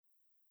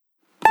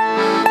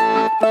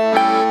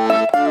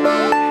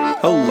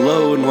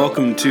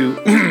welcome to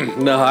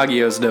the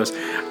Hagios Dose.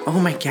 Oh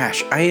my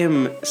gosh, I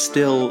am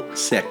still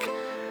sick.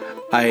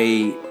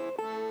 I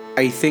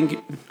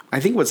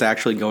think what's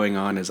actually going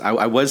on is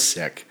I was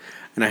sick,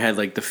 and I had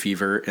like the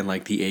fever and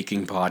like the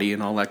aching body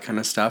and all that kind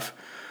of stuff,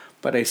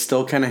 but I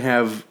still kind of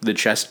have the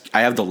chest. I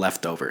have the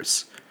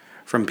leftovers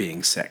from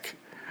being sick.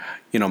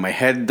 You know, my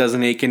head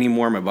doesn't ache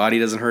anymore, my body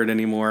doesn't hurt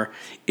anymore.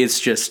 It's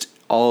just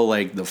all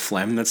like the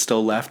phlegm that's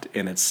still left,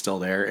 and it's still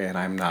there, and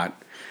I'm not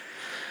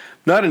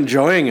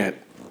enjoying it.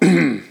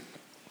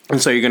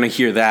 And so you're gonna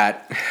hear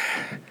that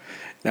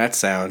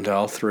sound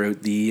all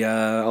throughout the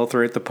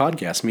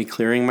podcast, me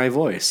clearing my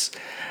voice.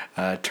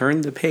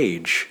 Turn the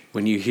page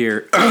when you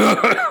hear.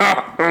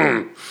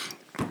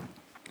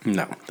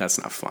 No, that's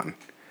not fun.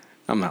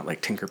 I'm not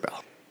like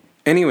Tinkerbell.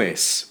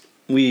 Anyways,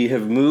 we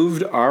have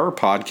moved our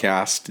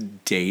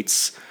podcast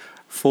dates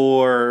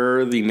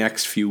for the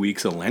next few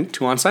weeks of Lent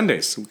to on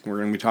Sundays. We're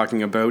going to be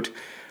talking about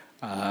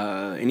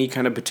any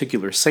kind of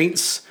particular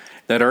saints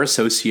that are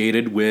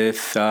associated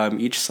with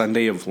each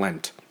Sunday of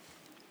Lent.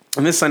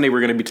 And this Sunday we're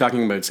going to be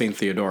talking about Saint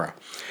Theodora.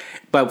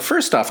 But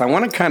first off, I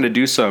want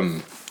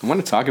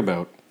to talk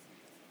about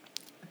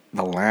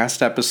the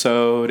last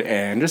episode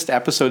and just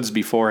episodes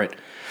before it.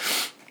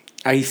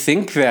 I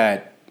think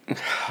that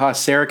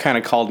Sarah kind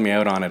of called me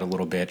out on it a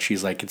little bit.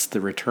 She's like, it's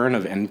the return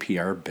of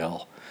NPR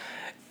Bill.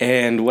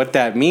 And what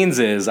that means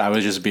is I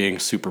was just being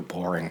super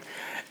boring.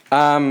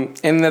 And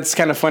that's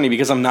kind of funny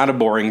because I'm not a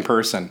boring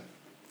person.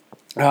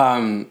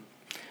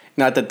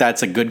 Not that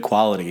that's a good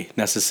quality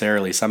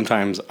necessarily.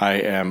 Sometimes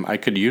I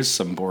could use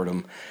some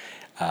boredom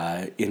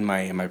in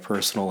my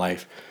personal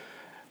life.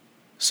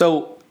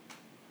 So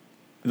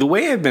the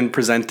way I've been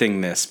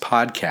presenting this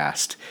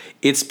podcast,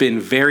 it's been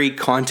very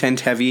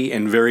content heavy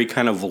and very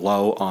kind of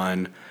low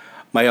on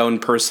my own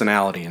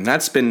personality. And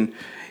that's been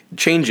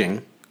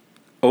changing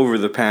over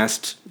the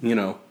past,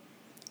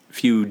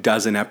 few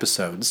dozen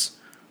episodes.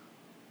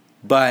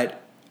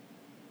 But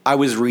I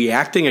was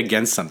reacting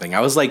against something. I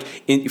was like,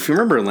 if you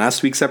remember in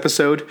last week's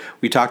episode,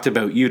 we talked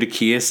about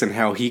Eutychius and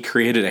how he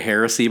created a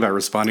heresy by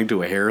responding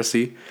to a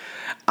heresy.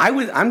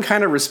 I'm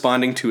kind of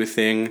responding to a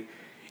thing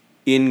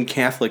in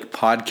Catholic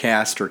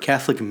podcast or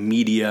Catholic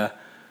media,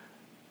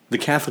 the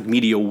Catholic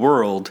media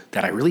world,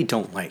 that I really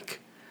don't like.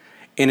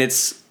 And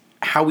it's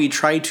how we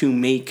try to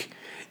make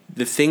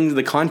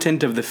the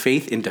content of the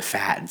faith into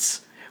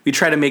fads. We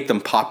try to make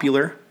them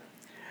popular.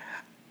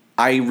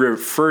 I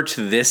refer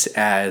to this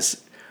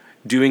as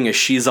doing a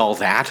She's All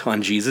That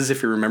on Jesus.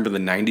 If you remember the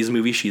 90s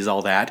movie She's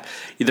All That,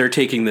 they're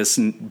taking this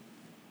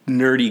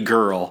nerdy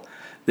girl,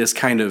 this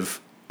kind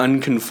of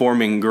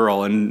unconforming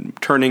girl, and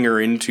turning her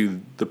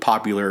into the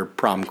popular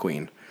prom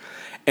queen.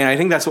 And I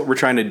think that's what we're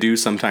trying to do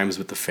sometimes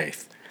with the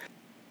faith.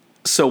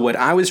 So what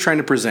I was trying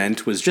to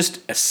present was just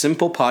a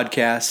simple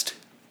podcast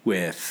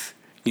with,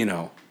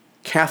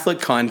 Catholic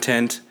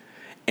content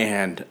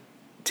and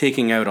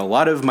taking out a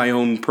lot of my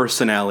own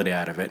personality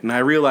out of it. And I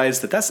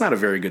realized that that's not a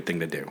very good thing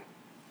to do.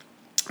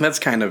 It's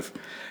kind of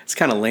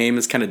lame.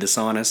 It's kind of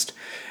dishonest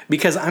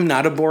because I'm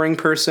not a boring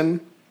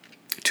person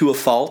to a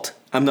fault.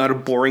 I'm not a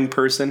boring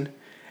person.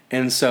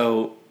 And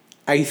so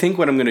I think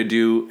what I'm going to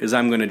do is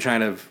I'm going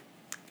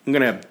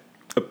to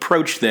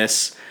approach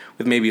this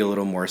with maybe a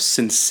little more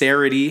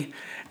sincerity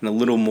and a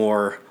little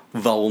more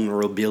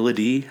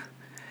vulnerability.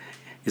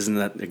 Isn't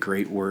that a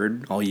great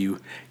word? All you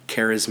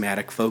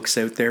charismatic folks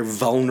out there,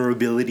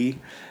 vulnerability,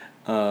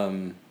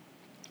 than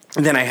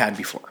I had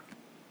before.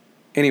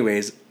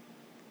 Anyways,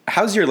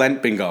 how's your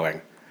Lent been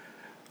going?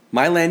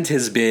 My Lent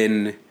has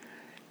been,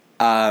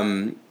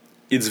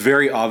 it's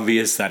very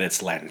obvious that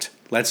it's Lent.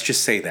 Let's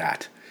just say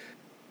that.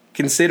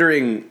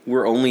 Considering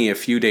we're only a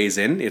few days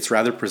in, it's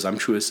rather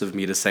presumptuous of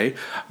me to say,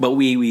 but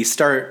we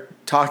start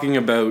talking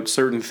about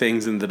certain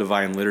things in the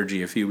Divine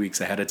Liturgy a few weeks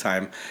ahead of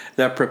time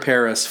that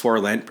prepare us for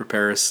Lent,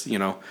 prepare us,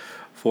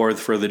 for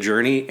the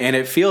journey. And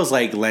it feels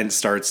like Lent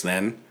starts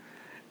then,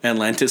 and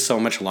Lent is so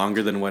much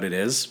longer than what it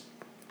is.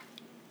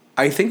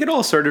 I think it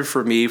all started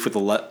for me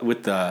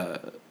with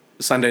the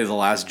Sunday of the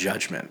Last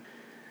Judgment.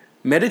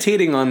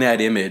 Meditating on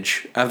that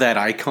image of that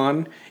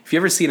icon. If you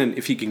ever seen it,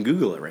 if you can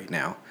Google it right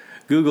now,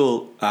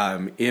 Google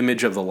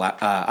image of the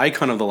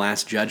icon of the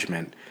Last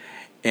Judgment,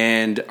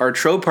 and our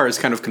tropars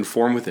kind of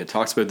conform with it. It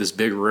talks about this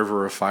big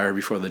river of fire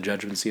before the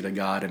judgment seat of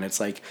God, and it's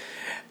like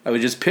I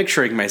was just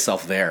picturing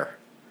myself there.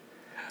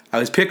 I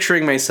was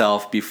picturing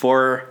myself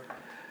before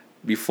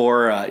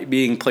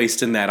being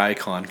placed in that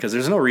icon, because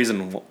there's no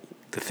reason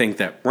to think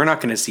that we're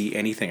not going to see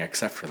anything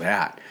except for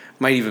that.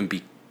 Might even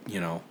be,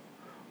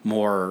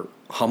 more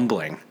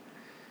humbling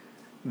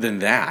than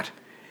that.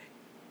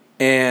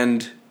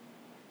 And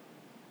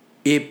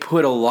it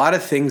put a lot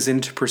of things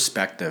into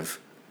perspective.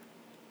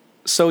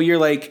 So you're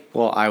like,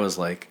 well, I was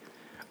like,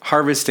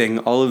 harvesting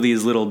all of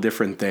these little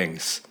different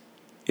things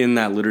in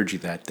that liturgy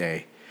that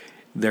day.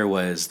 There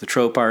was the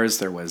tropars,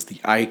 there was the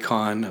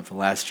icon of the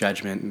Last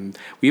Judgment, and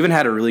we even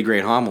had a really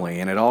great homily,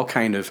 and it all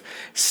kind of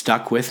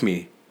stuck with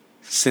me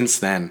since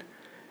then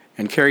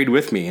and carried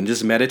with me, and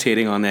just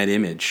meditating on that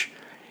image,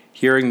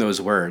 hearing those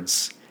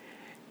words.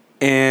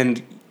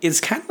 And it's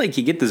kind of like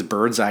you get this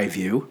bird's eye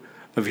view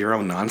of your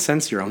own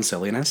nonsense, your own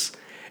silliness.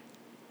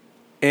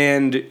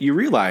 And you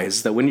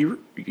realize that when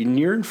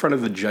you're in front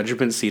of the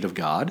judgment seat of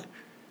God,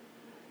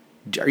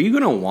 are you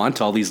going to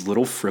want all these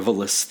little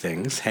frivolous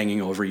things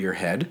hanging over your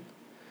head?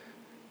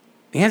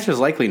 The answer is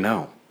likely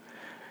no.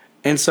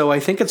 And so I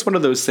think it's one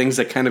of those things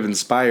that kind of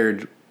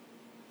inspired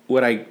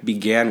what I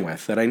began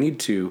with, that I need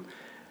to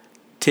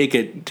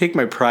take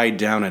my pride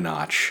down a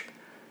notch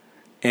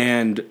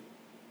and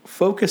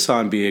focus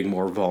on being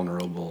more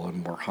vulnerable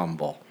and more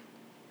humble.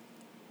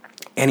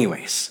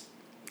 Anyways,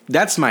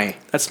 that's my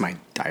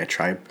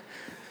diatribe.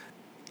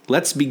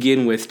 Let's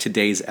begin with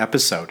today's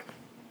episode.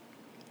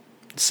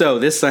 So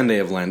this Sunday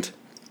of Lent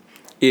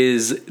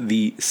is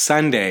the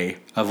Sunday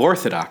of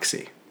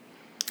Orthodoxy.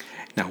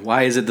 Now,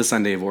 why is it the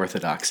Sunday of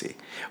Orthodoxy?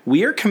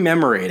 We are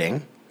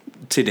commemorating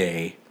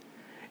today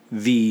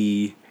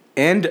the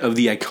end of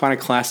the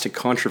iconoclastic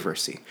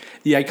controversy.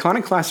 The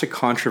iconoclastic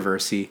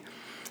controversy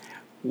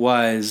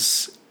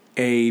was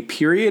a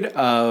period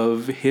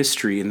of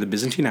history in the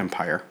Byzantine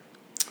Empire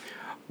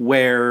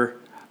where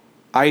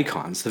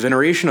icons, the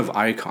veneration of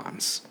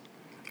icons,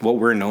 what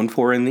we're known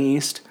for in the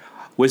East,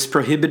 was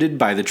prohibited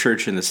by the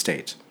church and the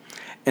state.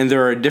 And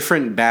there are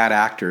different bad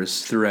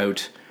actors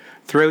throughout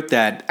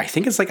that, I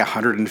think it's like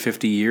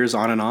 150 years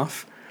on and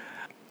off.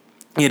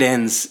 It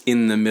ends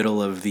in the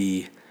middle of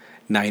the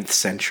 9th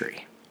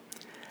century.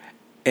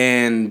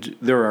 And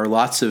there are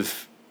lots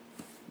of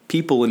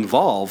people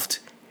involved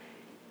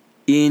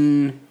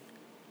in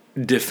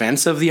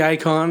defense of the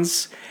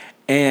icons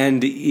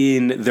and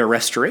in their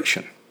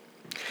restoration.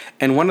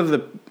 And one of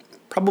the,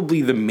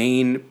 probably the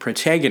main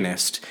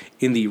protagonist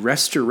in the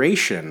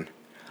restoration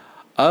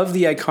of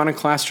the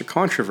iconoclastic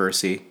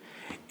controversy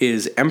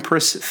is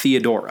Empress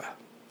Theodora,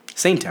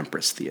 Saint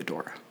Empress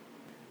Theodora.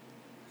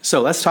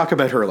 So let's talk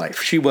about her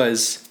life. She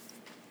was,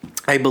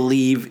 I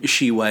believe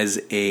she was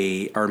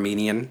a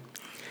Armenian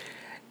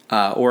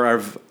or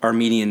of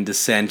Armenian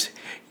descent,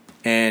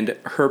 and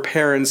her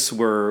parents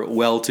were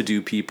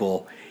well-to-do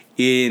people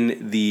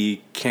in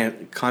the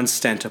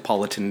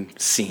Constantinopolitan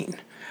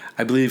scene.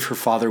 I believe her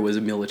father was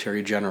a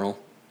military general.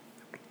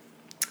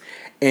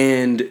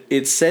 And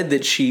it's said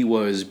that she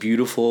was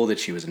beautiful, that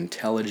she was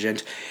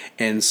intelligent,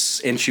 and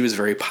she was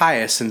very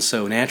pious, and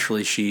so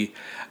naturally she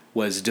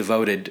was a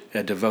devoted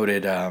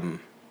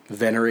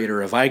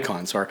venerator of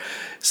icons, or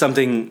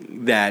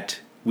something that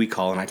we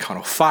call an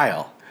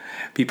iconophile.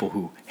 People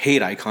who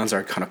hate icons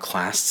are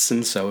iconoclasts,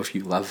 and so if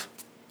you love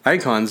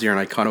icons, you're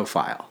an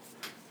iconophile.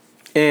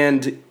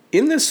 And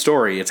in this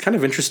story, it's kind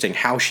of interesting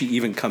how she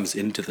even comes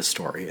into the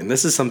story, and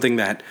this is something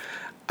that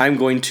I'm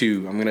going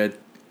to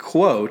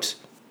quote,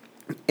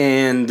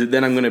 and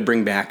then I'm going to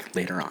bring back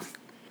later on.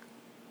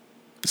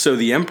 So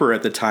the emperor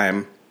at the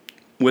time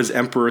was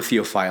Emperor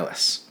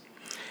Theophilus.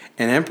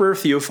 And Emperor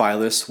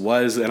Theophilus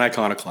was an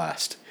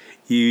iconoclast.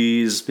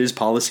 His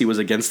policy was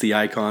against the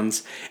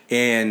icons,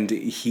 and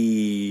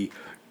he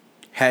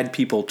had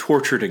people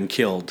tortured and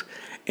killed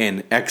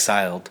and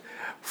exiled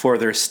for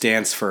their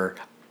stance for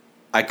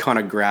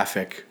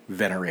iconographic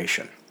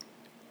veneration.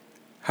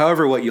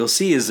 However, what you'll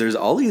see is there's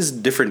all these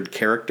different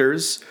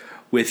characters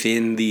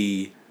within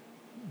the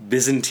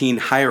Byzantine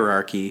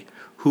hierarchy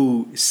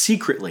who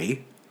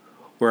secretly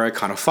were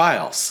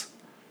iconophiles.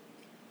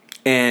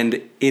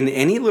 And in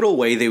any little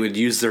way, they would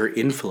use their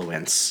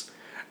influence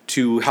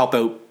to help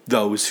out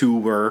those who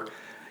were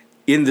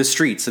in the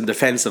streets in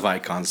defense of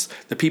icons.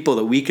 The people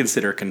that we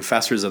consider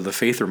confessors of the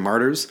faith or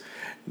martyrs,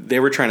 they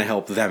were trying to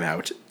help them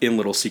out in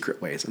little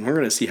secret ways. And we're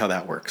going to see how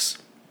that works.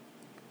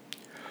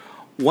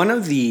 One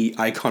of the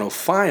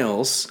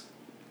iconophiles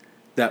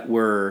that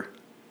were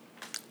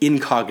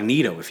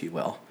incognito, if you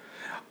will,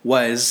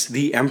 was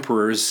the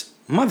emperor's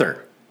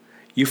mother,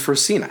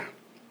 Euphrosyna.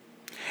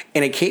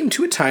 And it came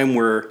to a time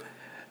where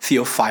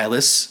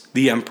Theophilus,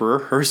 the emperor,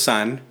 her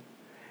son,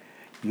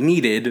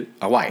 needed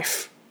a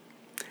wife.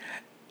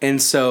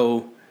 And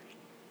so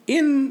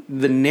in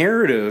the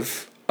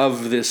narrative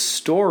of this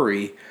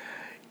story,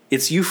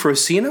 it's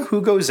Euphrosyna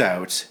who goes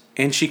out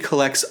and she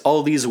collects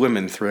all these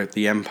women throughout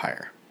the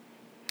empire.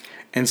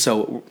 And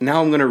so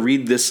now I'm going to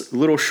read this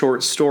little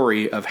short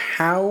story of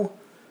how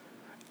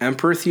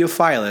Emperor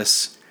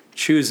Theophilus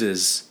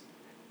chooses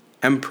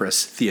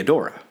Empress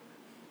Theodora.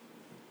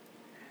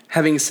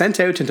 Having sent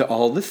out into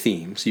all the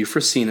themes,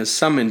 Euphrosyna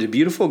summoned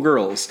beautiful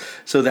girls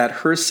so that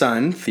her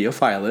son,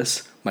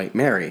 Theophilus, might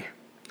marry.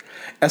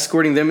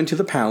 Escorting them into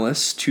the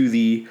palace to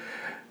the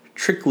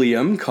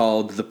triclinium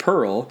called the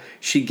Pearl,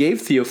 she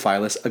gave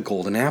Theophilus a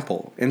golden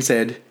apple and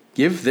said,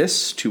 "Give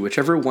this to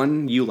whichever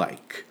one you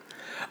like."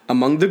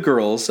 Among the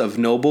girls of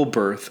noble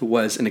birth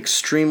was an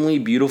extremely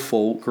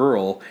beautiful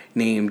girl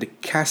named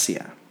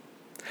Cassia.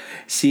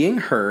 Seeing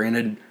her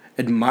and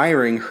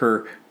admiring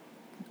her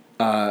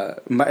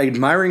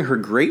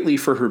greatly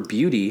for her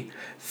beauty,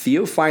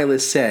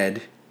 Theophilus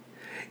said,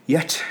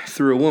 "Yet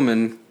through a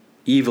woman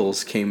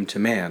evils came to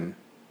man."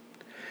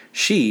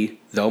 She,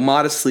 though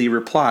modestly,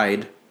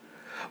 replied,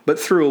 "But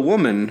through a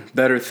woman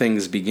better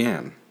things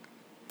began."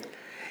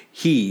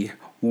 He,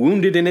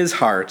 wounded in his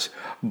heart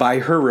by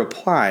her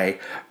reply,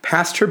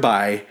 passed her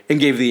by and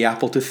gave the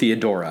apple to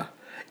Theodora,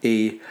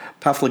 a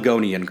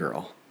Paphlagonian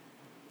girl.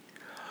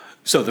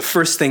 So the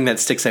first thing that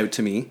sticks out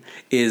to me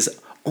is,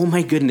 oh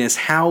my goodness,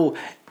 how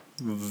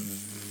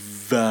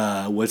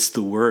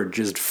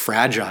just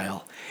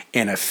fragile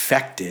and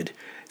affected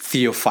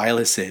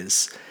Theophilus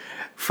is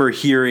for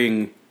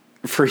hearing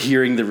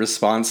the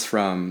response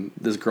from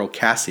this girl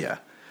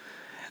Cassia.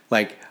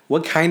 Like,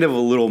 what kind of a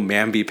little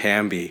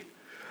mamby-pamby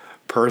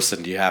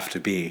person do you have to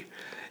be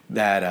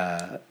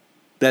that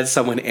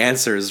someone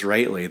answers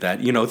rightly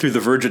that, through the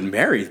Virgin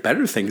Mary,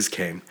 better things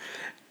came.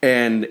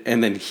 And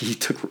then he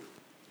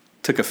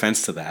took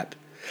offense to that.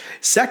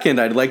 Second,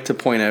 I'd like to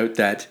point out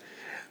that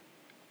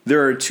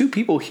there are two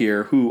people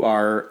here who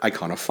are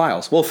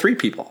iconophiles. Well, three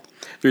people.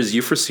 There's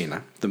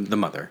Euphrosyne, the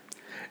mother.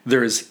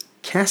 There's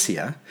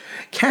Cassia.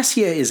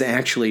 Cassia is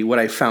actually, what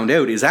I found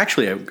out, is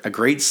actually a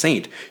great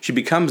saint. She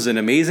becomes an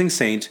amazing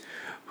saint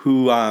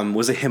who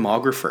was a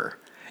hymnographer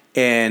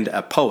and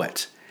a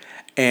poet.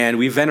 And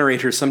we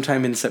venerate her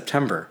sometime in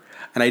September.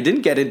 And I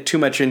didn't get too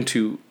much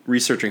into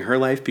researching her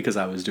life because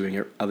I was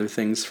doing other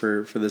things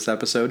for this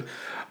episode.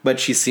 But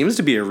she seems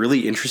to be a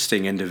really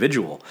interesting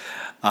individual.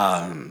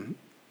 And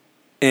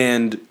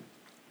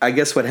I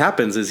guess what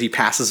happens is he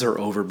passes her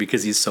over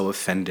because he's so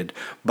offended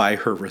by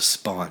her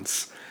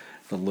response.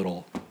 The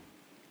little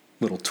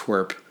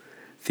twerp,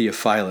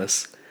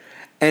 Theophilus.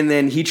 And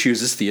then he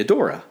chooses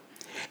Theodora.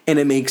 And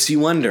it makes you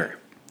wonder,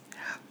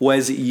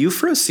 was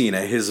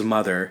Euphrosyne, his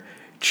mother,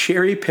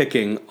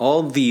 cherry-picking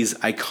all these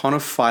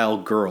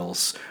iconophile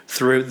girls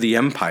throughout the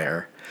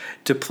empire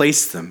to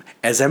place them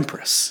as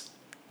empress?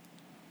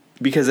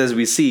 Because as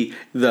we see,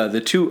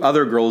 the two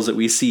other girls that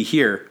we see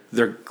here,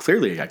 they're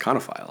clearly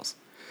iconophiles.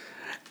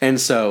 And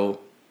so,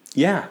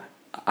 yeah,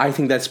 I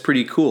think that's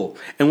pretty cool.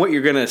 And what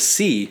you're going to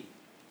see,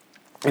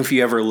 if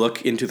you ever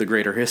look into the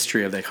greater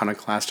history of the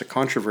iconoclastic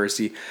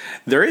controversy,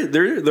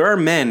 there are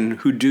men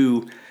who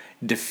do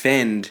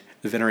defend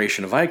the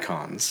veneration of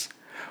icons,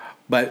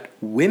 but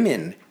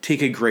women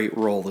take a great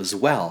role as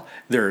well.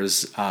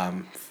 There's,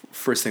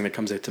 first thing that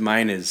comes out to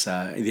mind is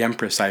the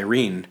Empress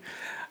Irene.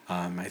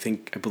 I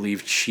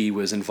believe she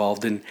was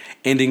involved in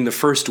ending the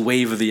first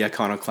wave of the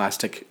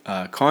iconoclastic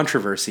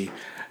controversy,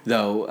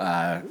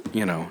 though,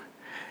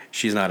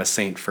 she's not a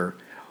saint for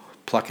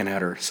plucking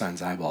out her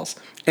son's eyeballs.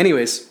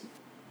 Anyways,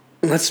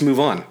 let's move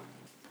on.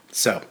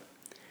 So,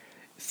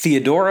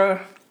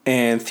 Theodora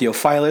and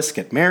Theophilus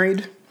get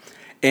married,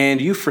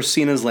 and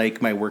Euphrosyne's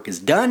like, my work is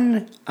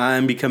done,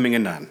 I'm becoming a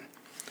nun.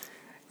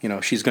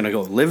 She's going to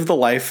go live the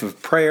life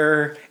of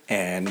prayer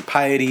and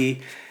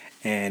piety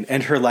and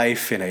end her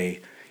life in a,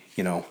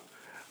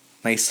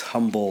 nice,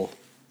 humble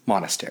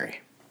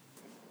monastery.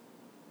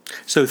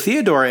 So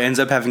Theodora ends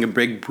up having a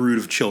big brood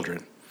of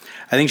children.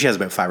 I think she has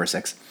about 5 or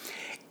 6.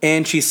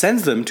 And she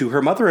sends them to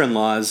her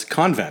mother-in-law's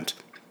convent,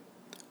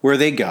 where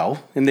they go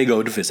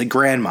to visit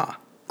Grandma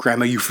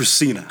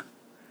Euphrosyne.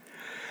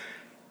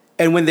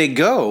 And when they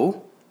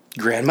go,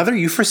 Grandmother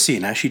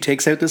Euphrosyne, she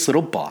takes out this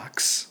little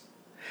box.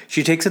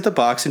 She takes out the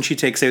box and she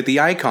takes out the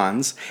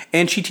icons,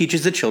 and she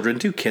teaches the children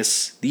to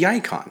kiss the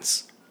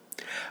icons,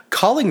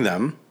 calling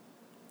them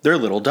their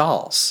little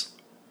dolls.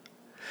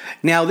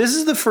 Now, this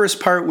is the first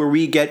part where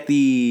we get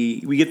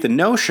the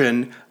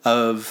notion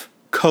of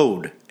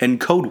code and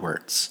code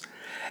words.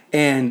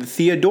 And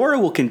Theodora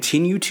will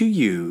continue to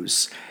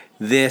use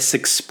this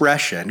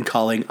expression,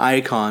 calling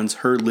icons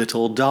her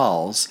little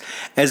dolls,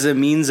 as a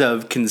means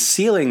of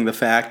concealing the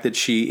fact that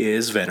she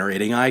is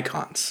venerating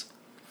icons.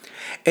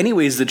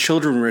 Anyways, the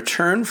children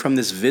return from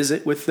this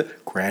visit with the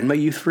Grandma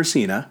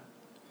Euphrosyne,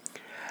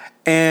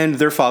 and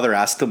their father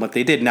asks them what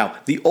they did. Now,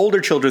 the older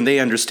children, they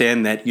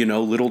understand that,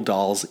 little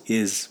dolls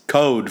is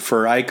code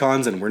for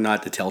icons, and we're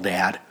not to tell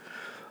Dad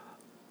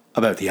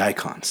about the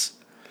icons.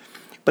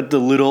 But the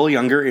little,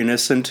 younger,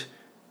 innocent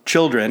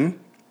children,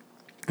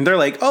 they're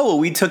like, oh, well,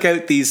 we took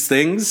out these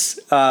things,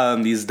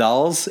 these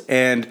dolls,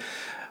 and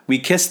we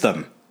kissed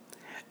them.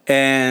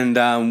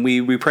 And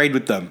we prayed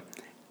with them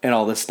and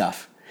all this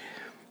stuff.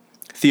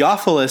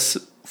 Theophilus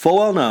full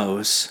well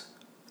knows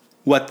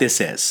what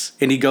this is,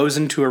 and he goes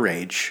into a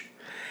rage.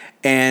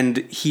 And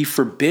he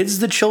forbids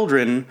the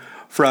children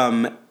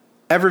from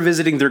ever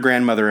visiting their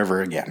grandmother ever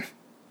again.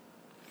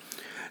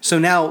 So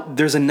now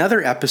there's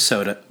another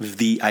episode of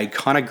the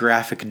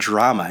iconographic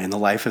drama in the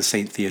life of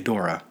Saint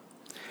Theodora.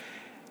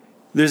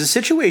 There's a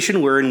situation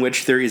in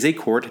which there is a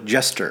court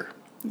jester.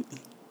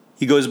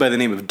 He goes by the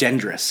name of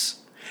Dendrus.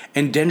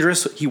 And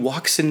Dendrus, he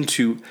walks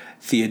into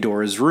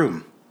Theodora's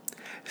room.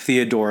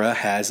 Theodora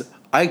has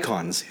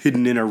icons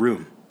hidden in her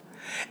room.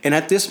 And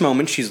at this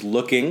moment, she's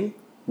looking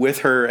with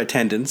her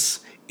attendants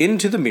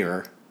into the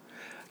mirror,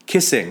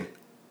 kissing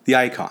the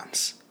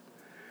icons.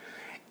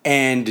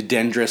 And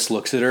Dendrus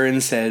looks at her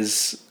and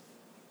says,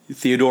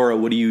 Theodora,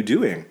 what are you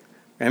doing?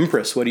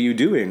 Empress, what are you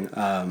doing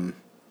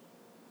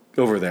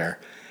over there?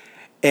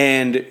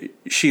 And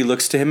she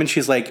looks to him and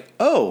she's like,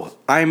 oh,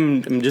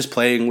 I'm just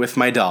playing with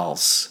my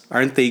dolls.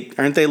 Aren't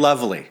they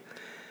lovely?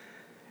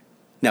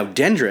 Now,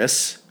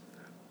 Dendrus,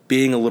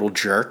 being a little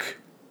jerk,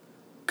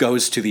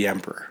 goes to the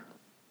emperor.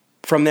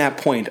 From that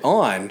point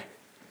on,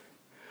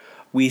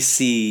 we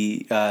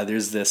see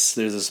there's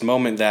this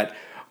moment that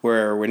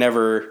where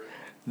whenever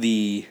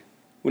the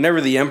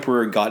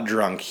emperor got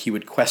drunk, he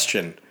would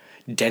question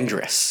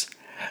Dendris,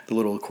 the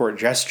little court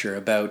gesture,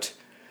 about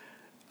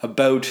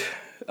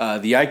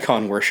the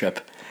icon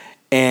worship,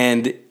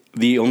 and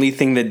the only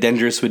thing that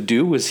Dendris would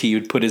do was he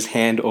would put his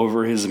hand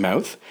over his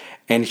mouth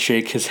and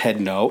shake his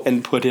head no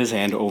and put his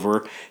hand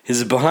over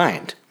his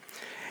behind,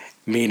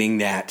 meaning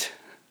that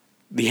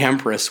the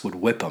empress would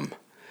whip him,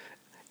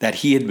 that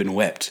he had been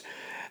whipped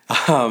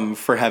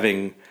for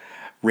having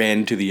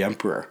ran to the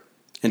emperor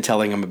and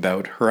telling him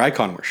about her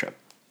icon worship.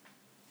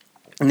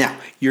 Now,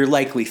 you're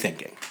likely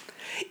thinking,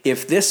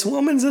 if this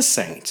woman's a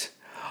saint,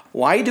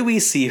 why do we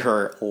see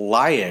her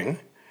lying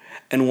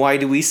and why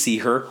do we see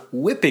her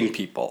whipping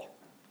people?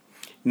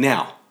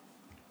 Now,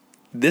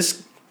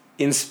 this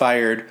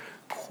inspired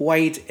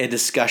quite a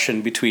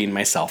discussion between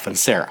myself and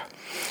Sarah.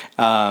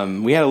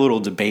 We had a little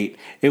debate.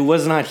 It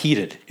was not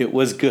heated. It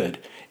was good.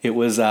 It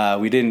was,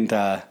 we didn't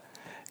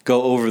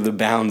go over the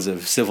bounds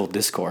of civil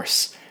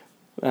discourse.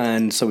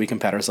 And so we can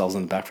pat ourselves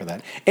on the back for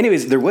that.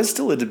 Anyways, there was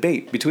still a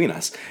debate between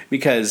us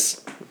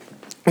because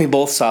we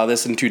both saw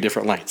this in two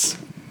different lights.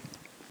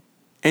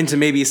 And to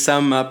maybe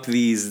sum up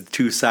these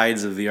two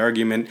sides of the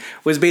argument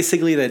was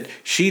basically that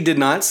she did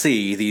not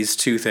see these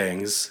two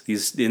things,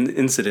 these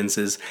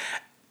incidences,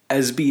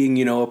 as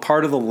being, a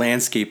part of the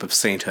landscape of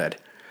sainthood,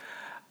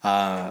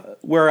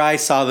 where I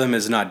saw them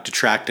as not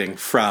detracting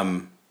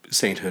from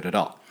sainthood at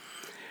all.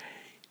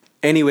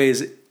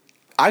 Anyways,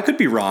 I could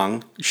be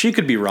wrong. She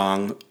could be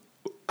wrong.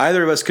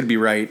 Either of us could be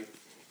right.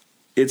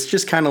 It's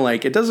just kind of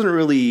like, it doesn't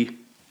really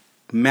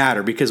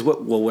matter because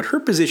what her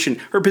position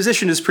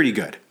is pretty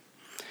good.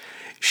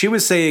 She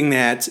was saying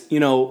that,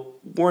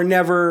 we're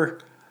never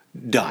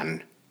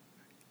done,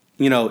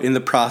 in the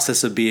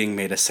process of being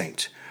made a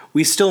saint.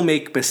 We still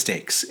make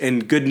mistakes,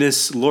 and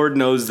goodness, Lord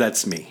knows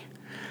that's me.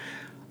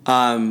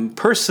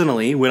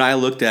 Personally, when I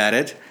looked at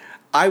it,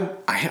 I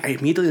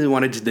immediately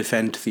wanted to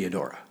defend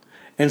Theodora.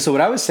 And so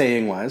what I was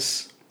saying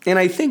was, and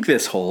I think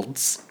this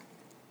holds,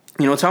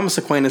 Thomas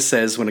Aquinas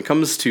says when it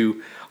comes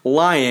to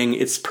lying,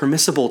 it's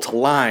permissible to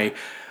lie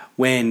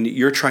when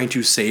you're trying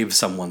to save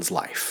someone's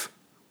life.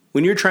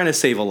 When you're trying to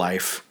save a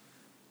life,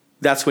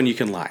 that's when you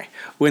can lie.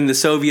 When the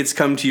Soviets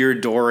come to your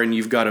door and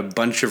you've got a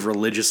bunch of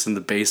religious in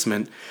the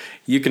basement,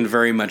 you can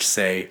very much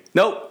say,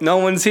 nope, no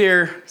one's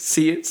here.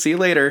 See you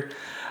later.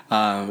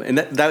 And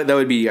that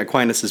would be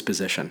Aquinas'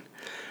 position.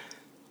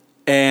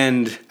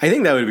 And I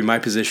think that would be my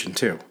position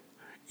too.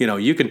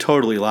 You can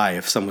totally lie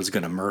if someone's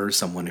going to murder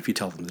someone if you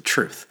tell them the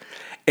truth.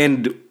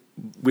 And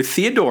with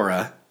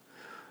Theodora,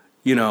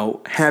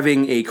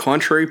 having a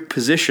contrary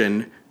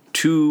position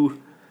to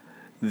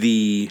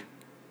the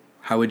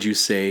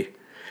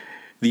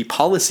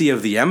policy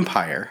of the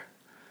empire,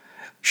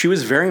 she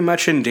was very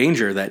much in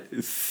danger that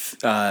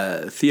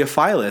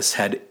Theophilus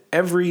had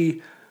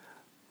every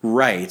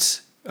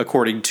right,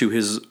 according to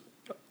his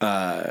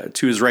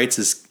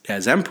rights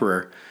as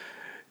emperor,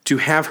 to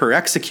have her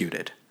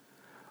executed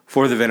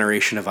for the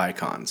veneration of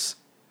icons.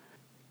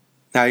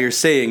 Now you're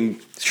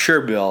saying, sure,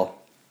 Bill,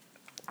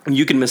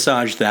 you can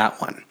massage that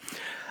one.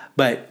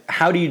 But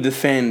how do you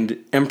defend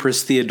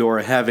Empress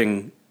Theodora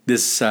having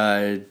this,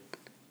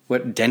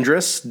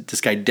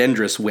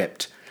 Dendris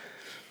whipped?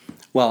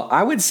 Well,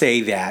 I would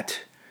say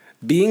that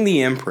being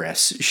the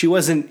Empress, she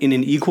wasn't in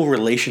an equal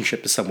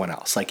relationship to someone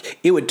else. Like,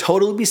 it would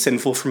totally be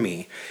sinful for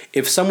me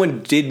if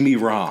someone did me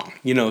wrong.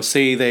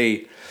 Say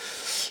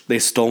they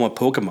stole my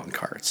Pokemon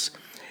cards.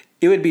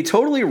 It would be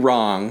totally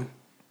wrong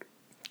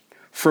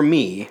for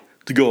me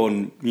to go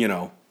and,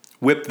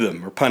 whip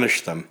them or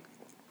punish them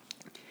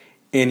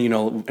in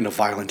a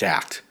violent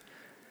act.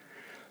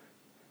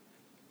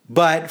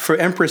 But for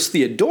Empress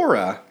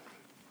Theodora,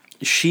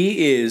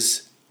 she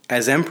is,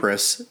 as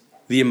Empress,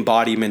 the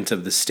embodiment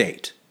of the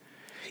state.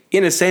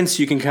 In a sense,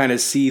 you can kind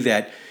of see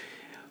that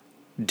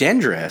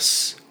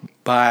Dendris,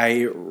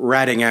 by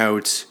ratting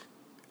out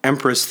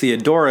Empress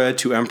Theodora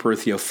to Emperor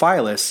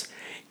Theophilus,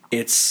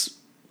 it's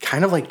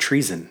kind of like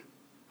treason.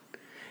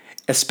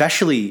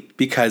 Especially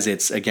because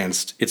it's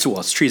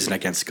treason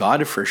against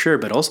God for sure,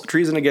 but also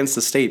treason against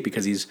the state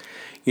because he's,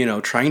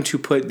 trying to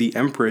put the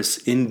Empress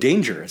in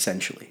danger,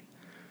 essentially.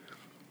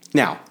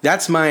 Now,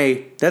 that's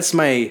my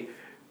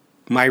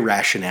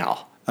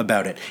rationale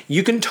about it.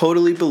 You can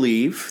totally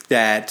believe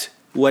that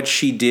what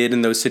she did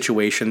in those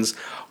situations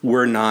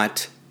were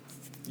not,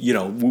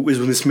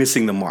 was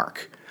missing the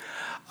mark.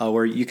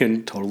 Or you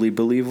can totally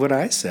believe what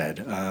I said,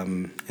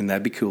 and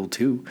that'd be cool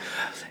too.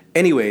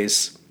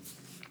 Anyways,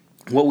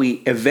 what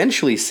we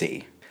eventually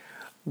see,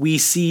 we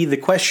see the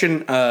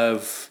question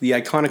of the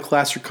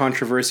iconoclastic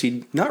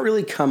controversy not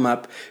really come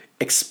up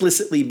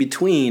explicitly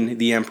between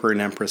the emperor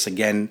and empress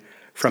again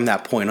from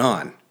that point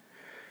on.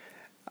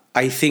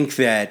 I think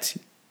that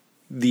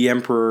the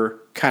emperor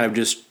kind of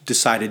just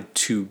decided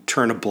to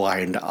turn a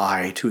blind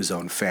eye to his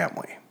own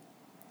family.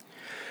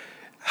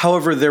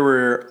 However, there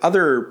were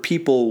other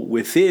people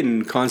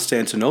within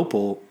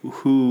Constantinople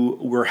who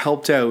were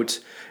helped out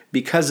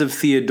because of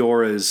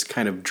Theodora's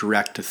kind of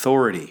direct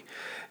authority,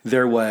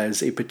 there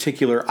was a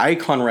particular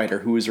icon writer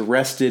who was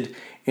arrested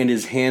and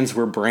his hands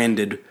were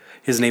branded.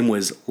 His name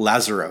was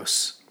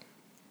Lazaros.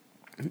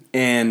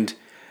 And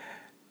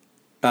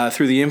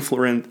through the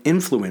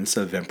influence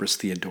of Empress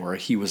Theodora,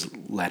 he was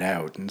let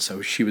out. And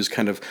so she was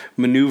kind of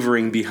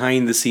maneuvering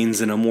behind the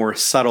scenes in a more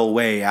subtle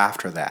way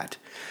after that.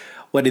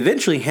 What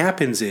eventually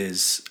happens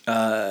is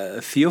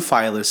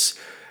Theophilus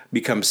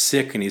becomes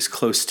sick and he's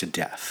close to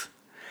death.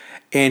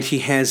 And he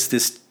has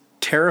this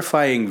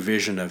terrifying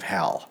vision of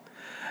hell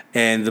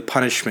and the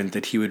punishment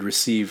that he would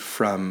receive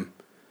from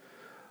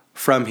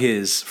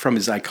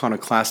his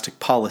iconoclastic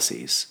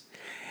policies.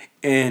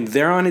 And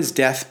there on his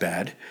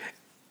deathbed,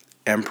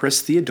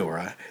 Empress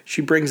Theodora,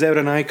 she brings out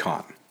an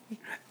icon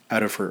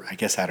out of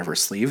her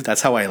sleeve.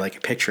 That's how I like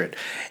to picture it.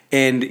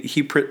 And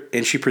she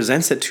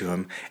presents it to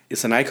him.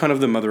 It's an icon of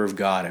the Mother of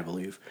God, I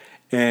believe.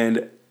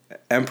 And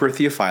Emperor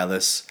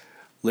Theophilus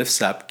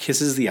lifts up,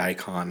 kisses the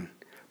icon,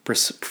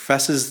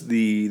 professes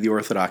the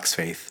Orthodox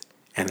faith,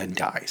 and then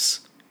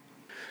dies.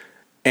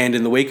 And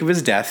in the wake of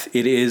his death,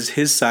 it is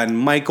his son,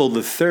 Michael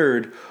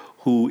III,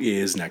 who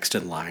is next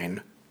in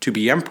line to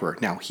be emperor.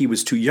 Now, he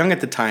was too young at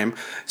the time,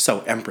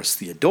 so Empress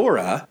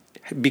Theodora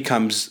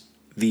becomes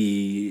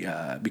the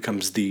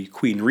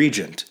queen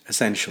regent,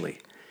 essentially.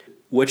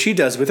 What she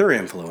does with her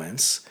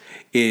influence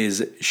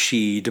is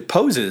she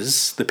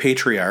deposes the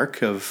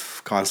patriarch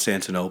of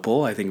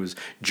Constantinople. I think it was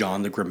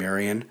John the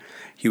Grammarian.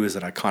 He was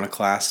an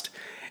iconoclast.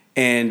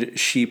 And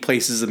she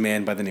places a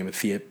man by the name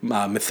of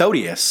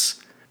Methodius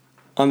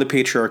on the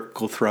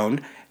patriarchal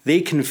throne. They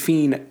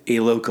convene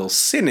a local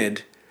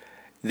synod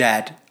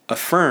that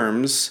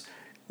affirms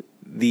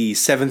the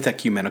Seventh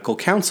Ecumenical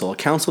Council, a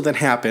council that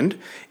happened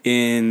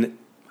in,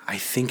 I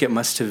think it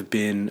must have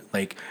been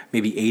like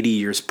maybe 80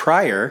 years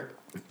prior,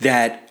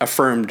 that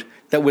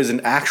was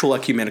an actual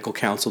ecumenical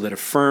council that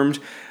affirmed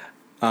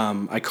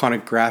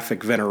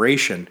iconographic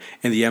veneration,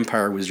 and the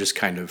empire was just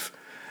kind of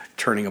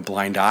turning a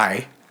blind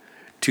eye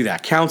to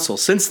that council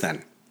since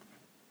then.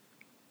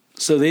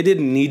 So they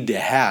didn't need to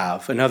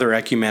have another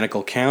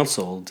ecumenical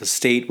council to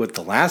state what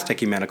the last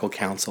ecumenical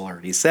council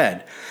already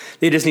said.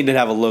 They just needed to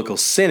have a local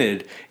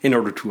synod in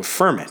order to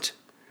affirm it.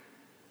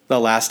 The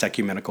last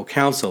ecumenical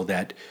council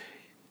that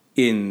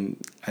in,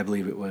 I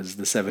believe it was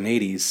the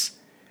 780s,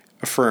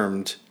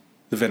 affirmed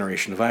the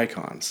veneration of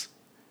icons.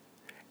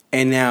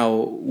 And now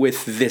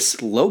with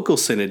this local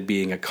synod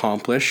being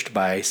accomplished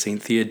by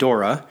St.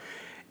 Theodora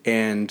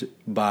and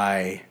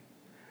by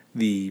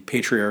the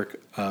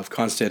Patriarch of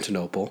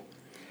Constantinople,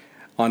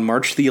 on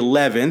March the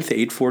 11th,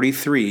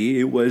 843,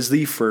 it was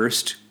the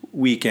first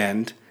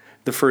weekend,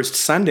 the first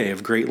Sunday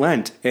of Great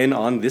Lent, and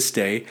on this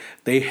day,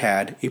 they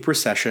had a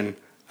procession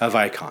of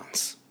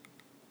icons.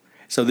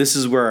 So this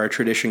is where our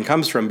tradition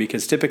comes from,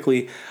 because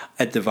typically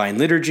at Divine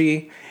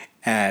Liturgy,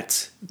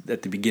 at the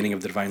beginning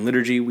of the Divine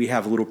Liturgy, we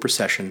have a little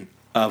procession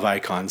of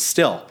icons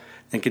still,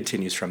 and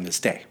continues from this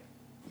day.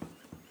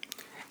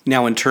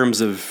 Now, in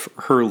terms of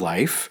her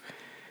life,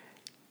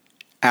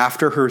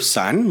 after her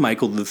son,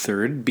 Michael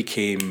III,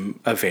 became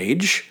of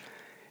age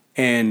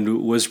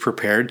and was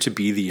prepared to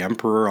be the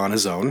emperor on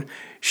his own,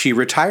 she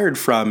retired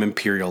from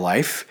imperial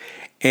life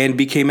and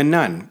became a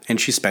nun. And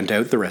she spent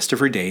out the rest of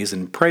her days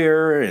in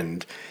prayer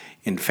and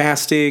in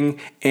fasting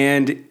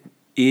and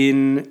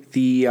in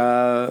the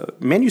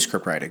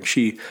manuscript writing.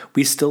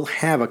 We still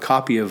have a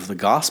copy of the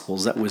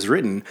Gospels that was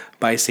written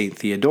by St.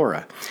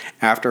 Theodora.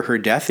 After her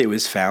death, it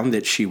was found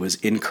that she was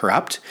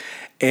incorrupt,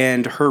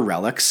 and her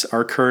relics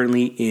are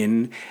currently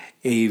in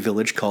a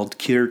village called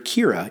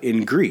Kirkira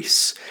in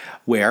Greece,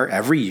 where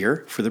every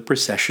year, for the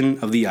procession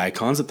of the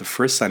icons at the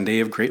first Sunday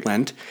of Great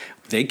Lent,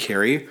 they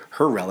carry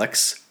her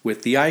relics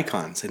with the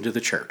icons into the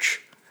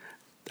church.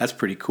 That's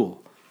pretty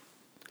cool.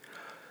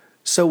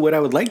 So what I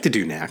would like to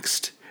do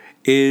next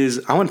is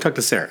I want to talk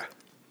to Sarah,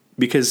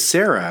 because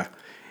Sarah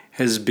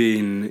has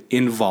been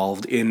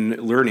involved in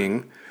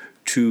learning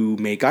to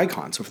make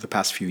icons over the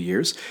past few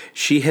years.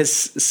 She has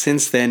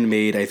since then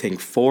made, I think,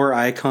 4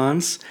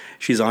 icons.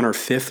 She's on her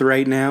 5th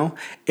right now.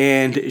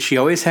 And she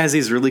always has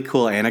these really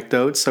cool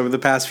anecdotes over the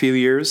past few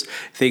years,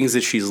 things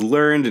that she's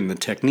learned and the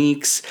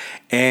techniques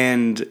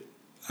and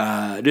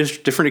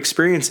just different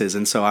experiences.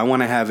 And so I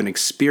want to have an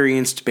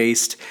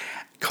experience-based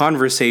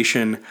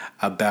conversation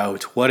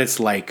about what it's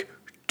like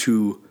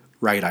to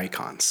write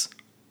icons.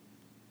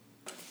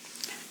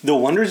 The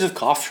wonders of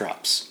cough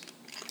drops.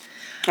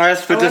 All right,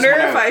 let's put this one out.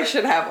 I wonder if I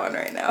should have one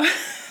right now.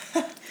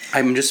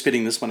 I'm just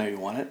spitting this one out. You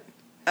want it?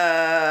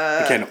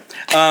 Okay, no.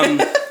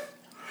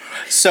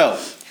 So,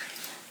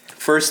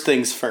 first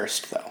things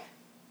first, though.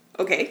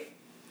 Okay.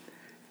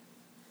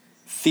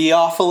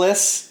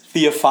 Theophilus.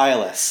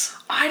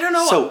 I don't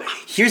know. So,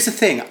 here's the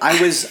thing.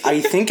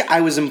 I think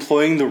I was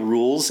employing the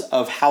rules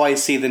of how I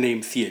say the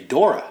name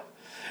Theodora.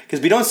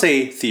 Because we don't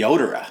say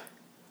Theodora.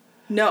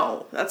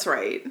 No, that's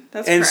right.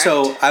 That's and correct.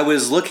 So I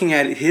was looking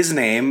at his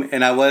name,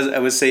 and I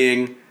was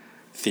saying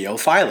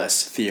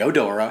Theophilus,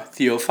 Theodora,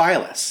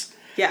 Theophilus.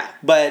 Yeah.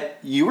 But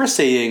you were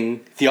saying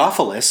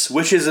Theophilus,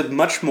 which is a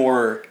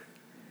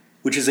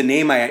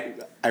name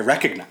I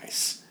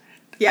recognize.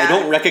 Yeah. I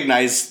don't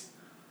recognize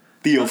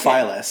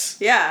Theophilus.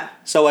 Okay. Yeah.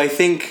 So I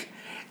think,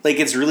 like,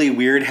 it's really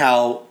weird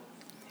how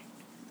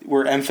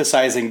we're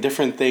emphasizing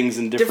different things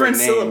in different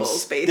names.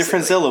 Syllables, basically.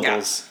 Different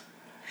syllables. Yeah.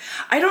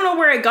 I don't know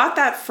where I got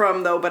that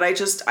from, though, but I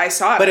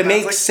saw it. But it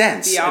makes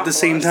sense at the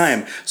same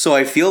time. So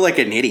I feel like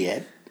an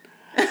idiot.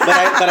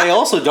 but I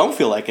also don't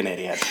feel like an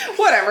idiot.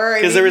 Whatever.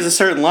 Because there is a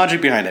certain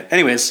logic behind it.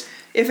 Anyways.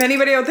 If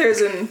anybody out there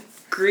is a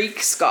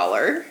Greek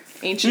scholar,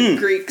 ancient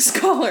Greek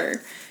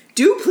scholar,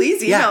 do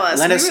please email us.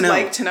 Let us know. We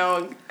would like to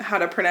know how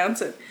to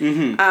pronounce it.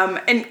 Mm-hmm.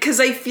 And because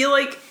I feel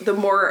like the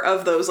more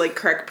of those like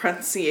correct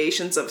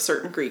pronunciations of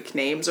certain Greek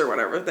names or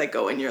whatever that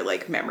go in your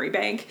like memory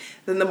bank,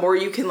 then the more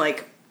you can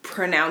like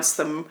pronounce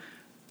them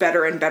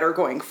better and better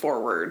going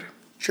forward.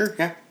 Sure,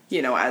 yeah.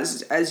 You know,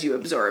 as you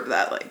absorb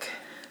that like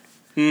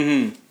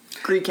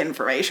Greek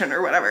information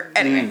or whatever.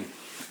 Anyway.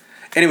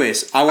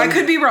 Anyways, I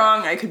could be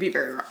wrong. I could be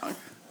very wrong.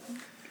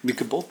 We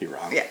could both be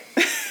wrong. Yeah.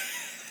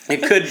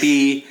 It could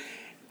be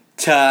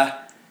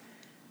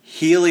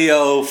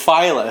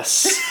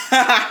Heliophilus.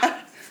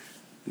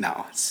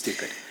 No, it's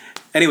stupid.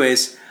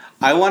 Anyways,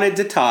 I wanted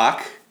to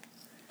talk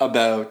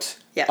about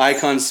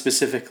icons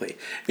specifically.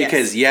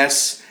 Because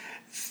yes,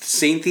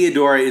 Saint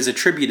Theodora is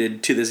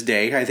attributed to this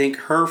day. I think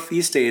her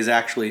feast day is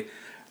actually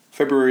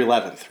February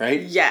 11th,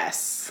 right?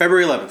 Yes.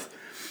 February 11th.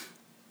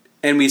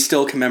 And we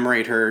still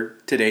commemorate her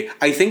today.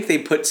 I think they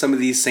put some of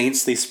these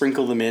saints, they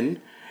sprinkle them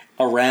in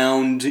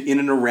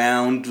and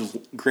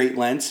around Great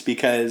Lent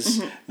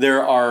because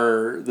there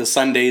are the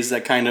Sundays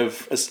that kind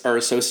of are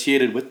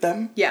associated with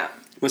them. Yeah.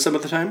 With some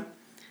of the time.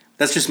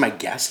 That's just my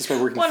guess. That's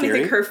my working theory. I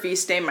think her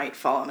feast day might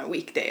fall on a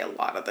weekday a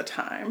lot of the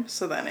time.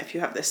 So then if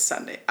you have this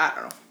Sunday, I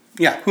don't know.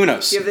 Yeah, who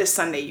knows? If you have this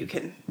Sunday, you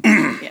can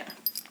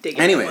dig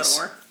in a little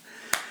more.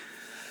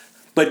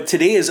 But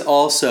today is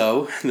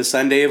also the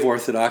Sunday of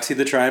Orthodoxy.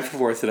 The Triumph of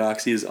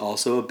Orthodoxy is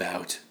also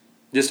about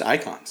just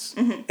icons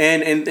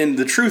and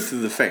the truth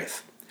of the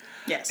faith.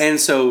 Yes. And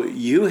so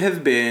you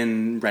have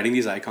been writing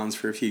these icons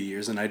for a few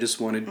years, and I just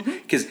wanted,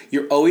 because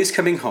you're always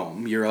coming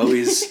home, you're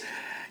always,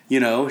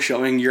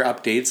 showing your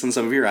updates on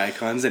some of your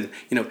icons and,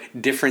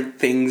 different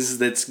things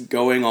that's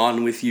going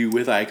on with you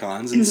with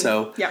icons. And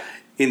so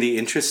in the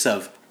interests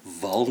of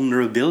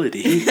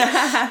vulnerability,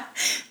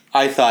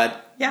 I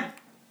thought...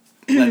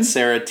 let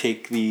Sarah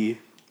take the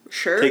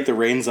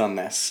reins on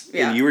this.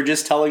 Yeah. And you were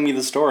just telling me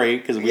the story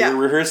because we were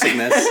rehearsing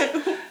this.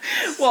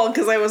 Well,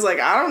 because I was like,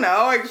 I don't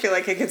know. I feel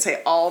like I could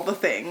say all the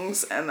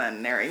things and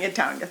then narrowing it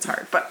down gets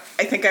hard. But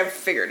I think I've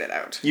figured it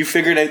out. You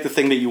figured out the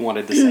thing that you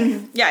wanted to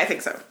say. Yeah, I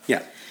think so.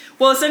 Yeah.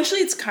 Well,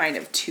 essentially it's kind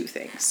of two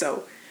things.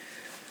 So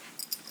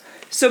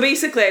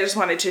basically I just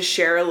wanted to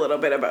share a little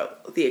bit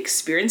about the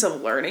experience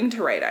of learning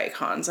to write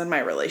icons and my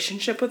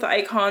relationship with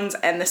icons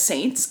and the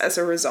saints as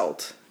a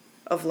result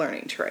of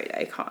learning to write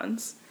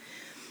icons.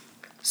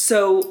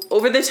 So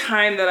over the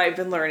time that I've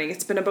been learning,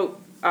 it's been about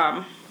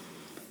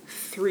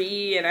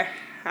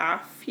 3.5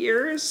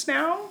 years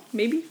now,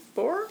 maybe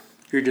 4.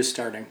 You're just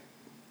starting.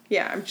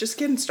 Yeah, I'm just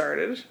getting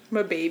started. I'm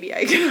a baby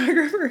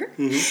iconographer.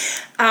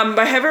 But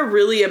I have a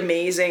really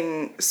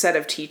amazing set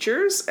of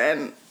teachers,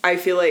 and I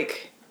feel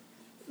like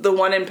the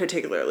one in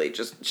particularly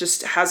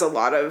just has a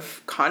lot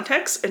of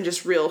context and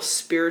just real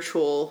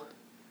spiritual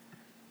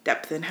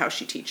depth in how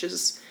she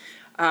teaches.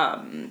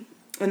 And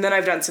then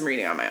I've done some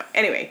reading on my own.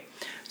 Anyway,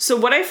 so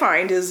what I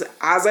find is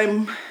as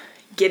I'm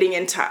getting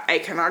into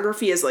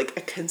iconography as like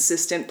a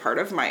consistent part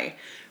of my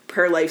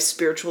prayer life,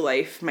 spiritual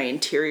life, my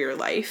interior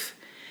life,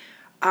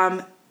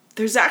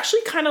 there's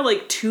actually kind of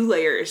like 2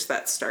 layers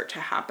that start to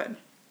happen.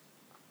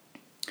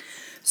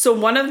 So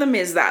one of them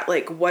is that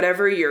like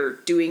whatever you're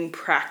doing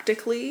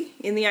practically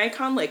in the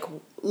icon, like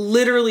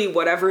literally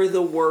whatever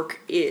the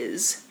work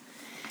is,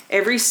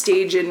 every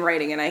stage in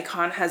writing an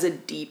icon has a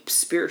deep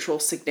spiritual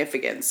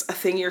significance, a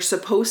thing you're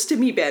supposed to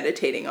be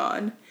meditating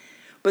on.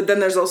 But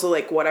then there's also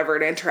like whatever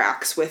it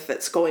interacts with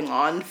that's going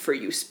on for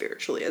you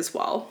spiritually as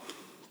well.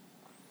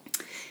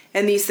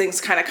 And these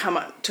things kind of come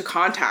up to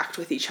contact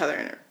with each other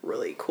in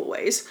really cool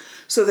ways.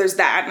 So there's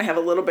that, and I have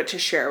a little bit to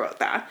share about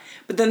that.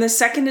 But then the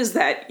second is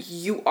that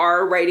you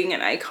are writing an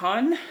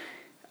icon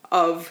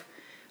of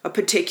a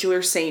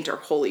particular saint or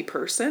holy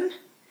person,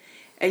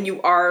 and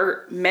you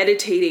are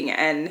meditating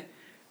and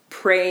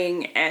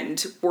praying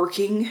and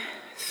working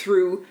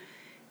through.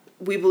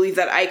 We believe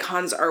that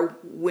icons are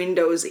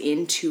windows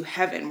into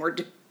heaven.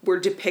 We're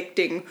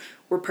depicting,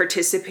 we're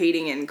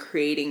participating in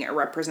creating a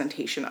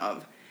representation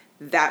of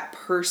that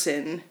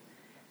person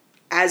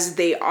as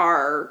they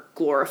are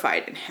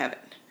glorified in heaven.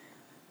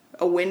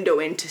 A window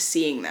into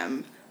seeing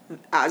them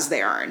as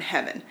they are in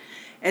heaven.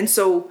 And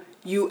so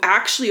you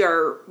actually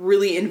are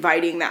really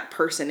inviting that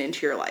person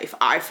into your life,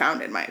 I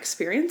found in my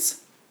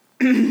experience.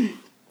 And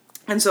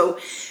so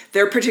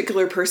their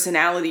particular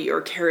personality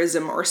or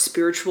charism or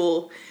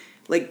spiritual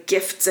like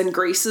gifts and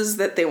graces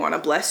that they want to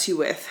bless you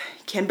with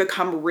can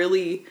become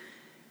really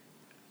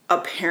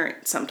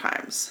apparent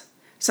sometimes.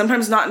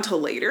 Sometimes not until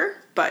later,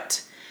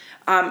 but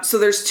so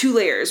there's 2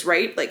 layers,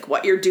 right? Like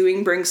what you're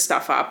doing brings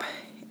stuff up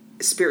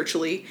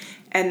spiritually,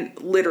 and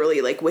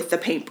literally like with the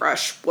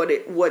paintbrush,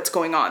 what's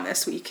going on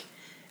this week.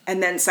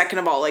 And then second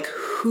of all, like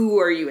who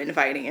are you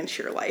inviting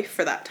into your life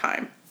for that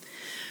time?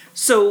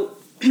 So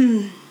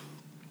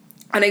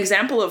an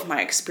example of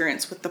my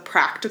experience with the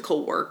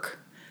practical work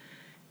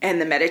and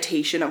the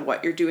meditation of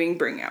what you're doing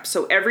bring up.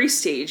 So every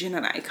stage in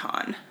an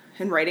icon,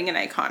 in writing an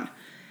icon,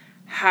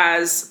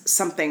 has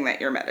something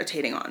that you're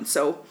meditating on.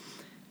 So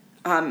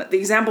the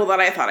example that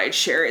I thought I'd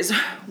share is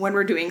when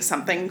we're doing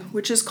something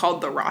which is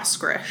called the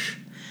Rosgrish.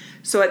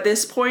 So at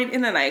this point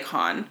in an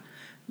icon,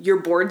 your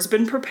board's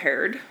been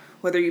prepared,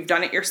 whether you've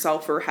done it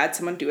yourself or had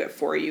someone do it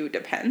for you,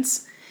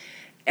 depends.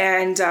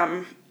 And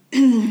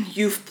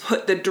you've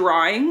put the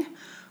drawing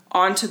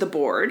onto the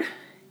board,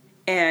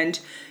 and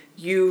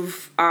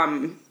you've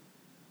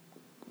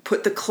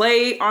put the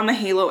clay on the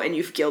halo, and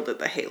you've gilded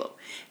the halo.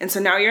 And so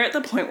now you're at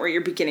the point where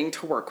you're beginning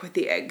to work with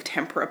the egg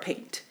tempera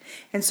paint.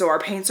 And so our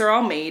paints are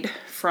all made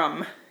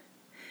from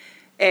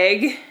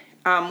egg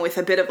with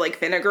a bit of like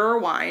vinegar or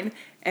wine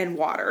and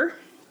water.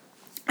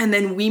 And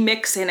then we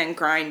mix in and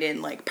grind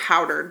in like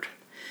powdered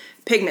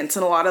pigments.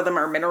 And a lot of them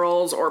are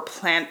minerals or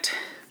plant,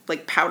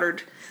 like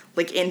powdered,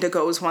 like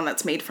indigo is one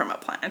that's made from a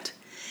plant.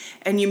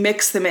 And you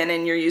mix them in,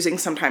 and you're using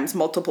sometimes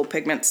multiple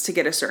pigments to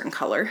get a certain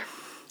color.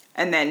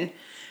 And then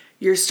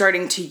you're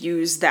starting to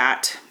use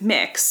that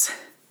mix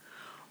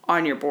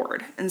on your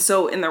board. And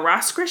so in the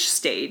Rosgrish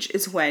stage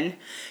is when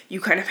you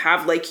kind of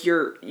have like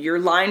your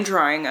line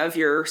drawing of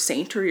your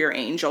saint or your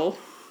angel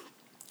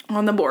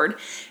on the board,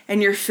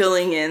 and you're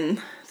filling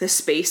in the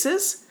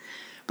spaces.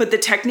 But the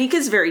technique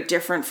is very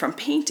different from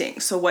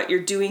painting. So what you're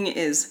doing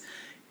is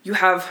you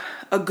have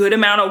a good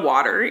amount of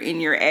water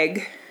in your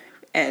egg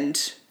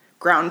and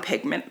ground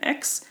pigment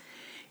mix,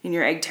 in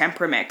your egg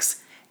tempera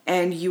mix,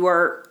 and you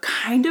are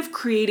kind of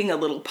creating a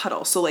little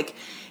puddle. So like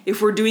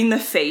if we're doing the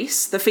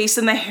face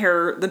and the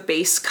hair, the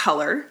base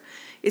color,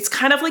 it's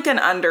kind of like an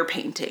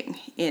underpainting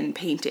in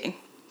painting.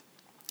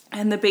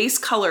 And the base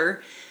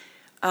color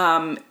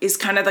is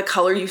kind of the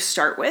color you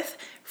start with.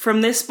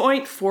 From this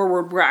point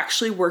forward, we're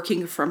actually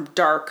working from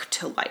dark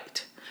to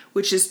light,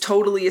 which is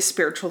totally a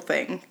spiritual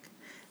thing,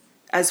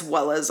 as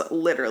well as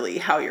literally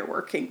how you're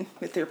working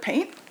with your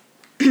paint.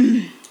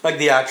 Like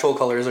the actual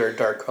colors are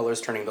dark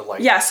colors turning to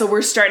light. Yeah, so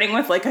we're starting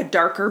with like a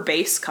darker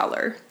base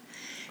color,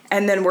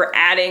 and then we're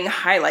adding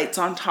highlights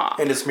on top.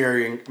 And it's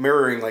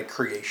mirroring like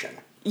creation.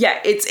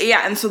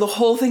 And so the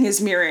whole thing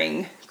is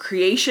mirroring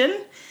creation.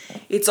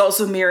 It's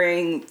also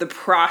mirroring the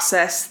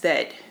process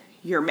that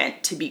you're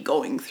meant to be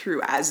going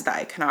through as the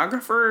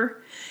iconographer,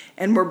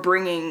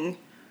 and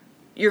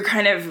you're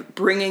kind of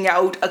bringing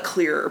out a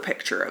clearer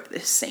picture of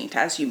this saint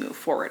as you move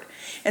forward.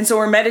 And so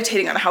we're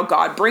meditating on how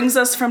God brings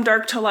us from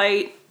dark to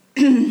light.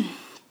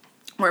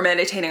 We're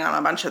meditating on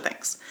a bunch of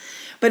things.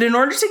 But in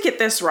order to get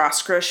this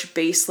Rosgrish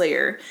base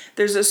layer,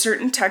 there's a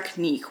certain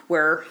technique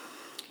where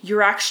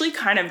you're actually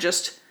kind of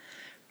just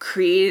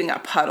creating a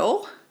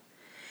puddle.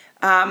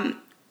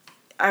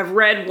 I've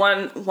read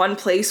one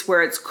place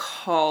where it's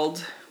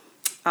called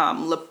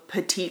Le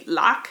Petit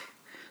Lac,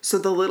 so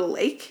the little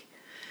lake.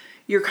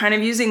 You're kind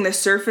of using the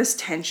surface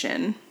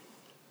tension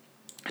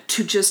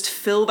to just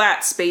fill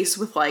that space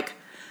with like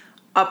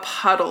a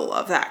puddle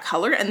of that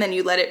color, and then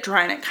you let it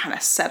dry and it kind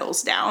of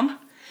settles down.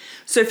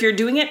 So if you're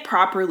doing it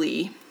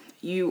properly,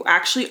 you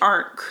actually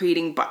aren't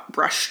creating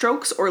brush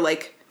strokes or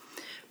like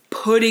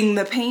putting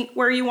the paint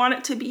where you want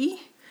it to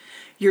be.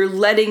 You're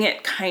letting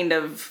it kind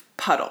of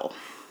puddle.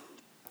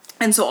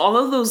 And so all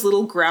of those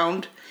little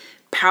ground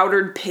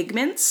powdered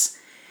pigments,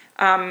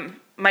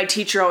 my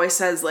teacher always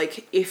says,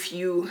 like, if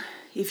you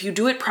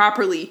do it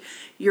properly,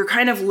 you're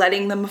kind of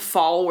letting them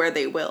fall where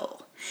they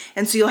will.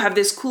 And so you'll have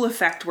this cool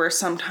effect where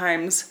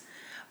sometimes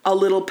a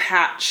little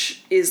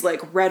patch is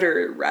like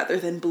redder rather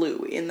than blue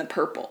in the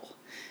purple,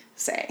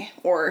 say,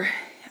 or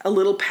a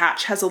little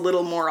patch has a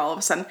little more all of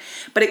a sudden,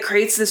 but it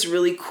creates this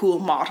really cool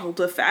mottled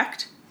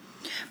effect.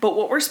 But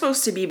what we're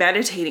supposed to be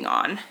meditating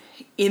on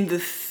in the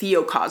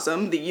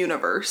theocosm, the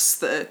universe,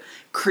 the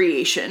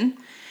creation,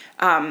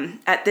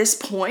 at this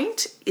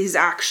point is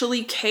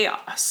actually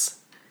chaos.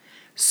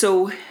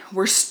 So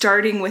we're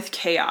starting with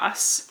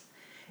chaos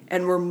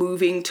and we're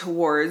moving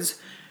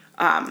towards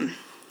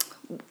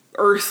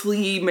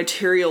earthly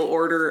material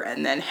order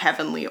and then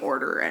heavenly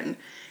order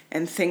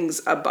and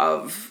things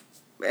above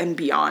and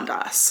beyond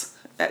us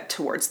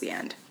towards the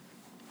end.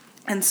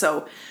 And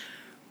so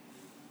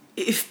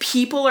if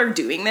people are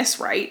doing this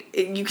right,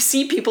 you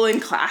see people in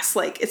class,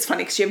 like, it's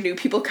funny because you have new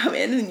people come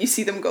in and you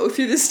see them go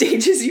through the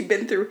stages you've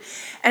been through.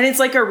 And it's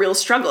like a real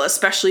struggle,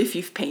 especially if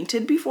you've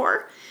painted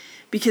before,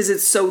 because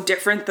it's so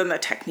different than the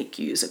technique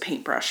you use a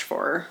paintbrush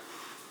for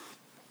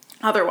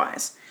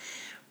otherwise.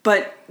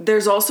 But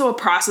there's also a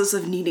process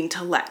of needing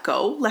to let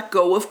go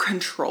of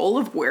control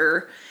of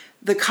where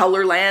the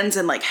color lands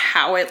and like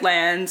how it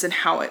lands and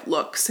how it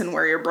looks and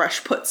where your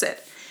brush puts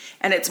it.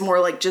 And it's more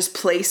like just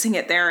placing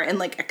it there and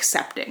like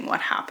accepting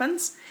what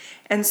happens.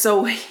 And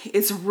so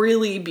it's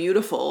really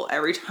beautiful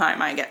every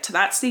time I get to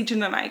that stage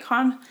in an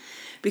icon,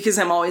 because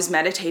I'm always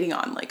meditating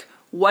on like,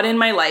 what in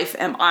my life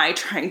am I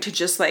trying to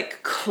just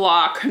like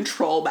claw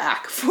control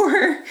back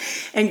for?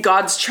 And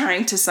God's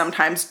trying to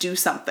sometimes do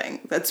something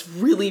that's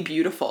really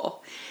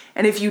beautiful.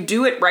 And if you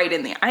do it right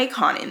in the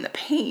icon, in the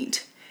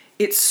paint,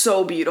 it's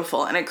so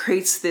beautiful. And it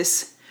creates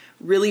this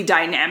really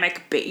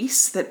dynamic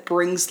base that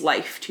brings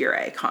life to your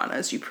icon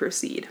as you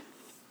proceed.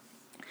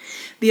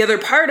 The other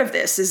part of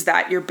this is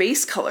that your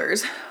base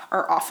colors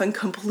are often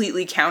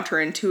completely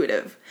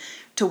counterintuitive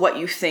to what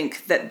you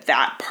think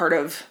that part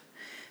of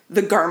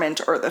the garment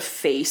or the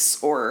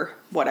face or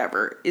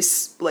whatever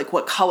is, like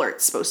what color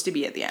it's supposed to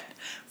be at the end.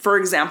 For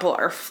example,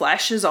 our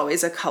flesh is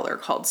always a color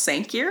called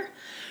Sankyr,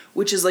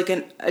 which is like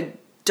a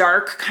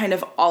dark kind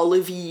of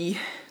olivey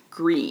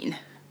green.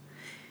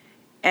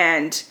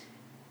 And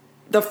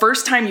the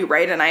first time you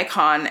write an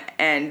icon,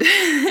 and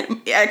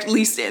at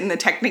least in the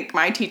technique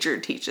my teacher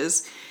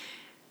teaches,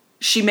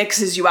 she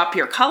mixes you up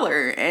your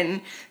color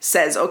and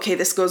says, okay,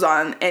 this goes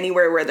on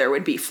anywhere where there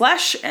would be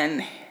flesh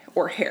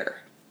or hair.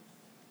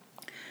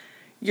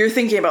 You're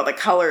thinking about the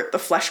color, the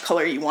flesh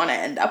color you want to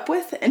end up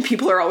with, and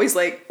people are always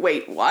like,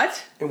 wait,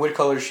 what? And what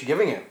color is she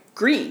giving it?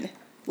 Green.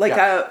 Like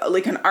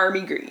an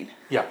army green.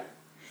 Yeah.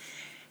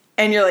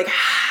 And you're like,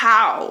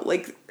 how?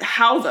 Like,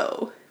 how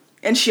though?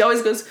 And she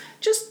always goes,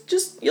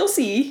 just you'll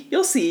see,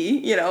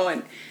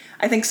 and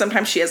I think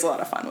sometimes she has a lot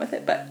of fun with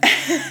it,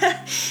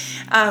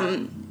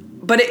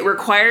 but it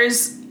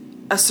requires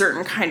a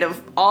certain kind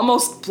of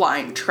almost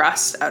blind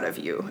trust out of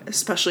you,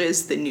 especially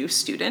as the new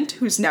student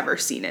who's never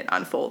seen it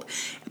unfold.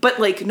 But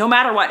like, no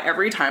matter what,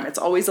 every time it's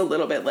always a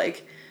little bit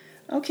like,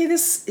 okay,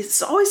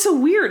 it's always so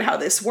weird how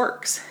this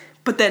works.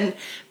 But then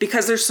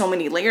because there's so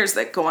many layers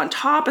that go on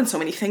top and so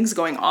many things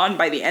going on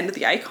by the end of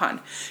the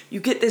icon, you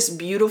get this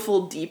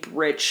beautiful, deep,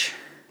 rich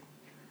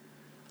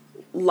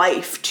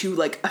life to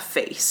like a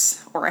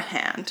face or a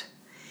hand.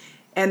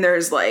 And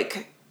there's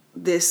like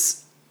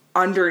this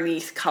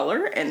underneath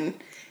color, and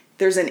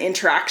there's an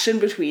interaction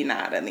between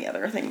that and the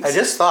other things. I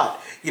just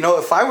thought,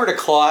 if I were to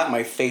claw at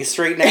my face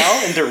right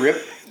now and to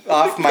rip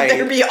off my... Would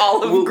there be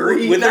olive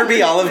green? Would there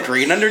be olive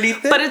green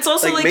underneath it? But it's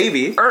also like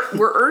maybe.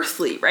 We're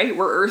earthly, right?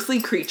 We're earthly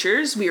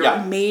creatures. We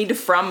are made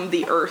from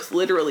the earth,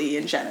 literally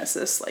in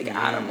Genesis. Like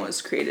Adam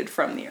was created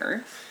from the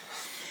earth.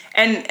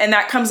 And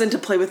that comes into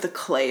play with the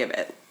clay of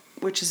it,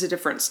 which is a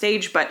different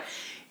stage, but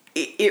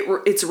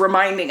it's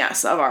reminding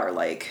us of our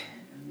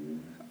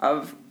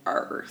of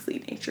our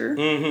earthly nature.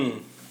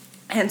 Mm-hmm.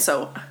 And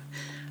so,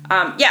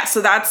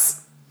 so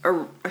that's,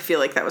 I feel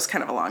like that was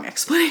kind of a long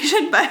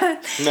explanation,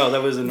 but no,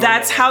 that was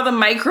that's how the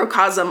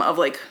microcosm of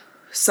like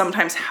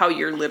sometimes how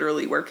you're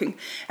literally working.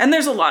 And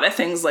there's a lot of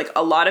things, like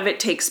a lot of it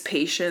takes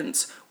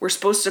patience. We're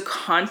supposed to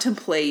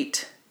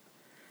contemplate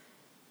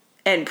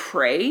and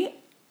pray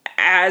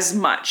as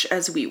much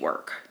as we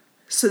work.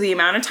 So the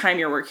amount of time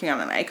you're working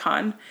on an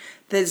icon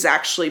that is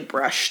actually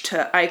brush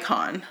to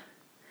icon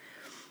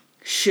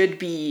should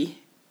be,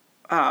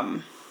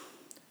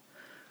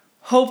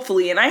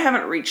 hopefully, and I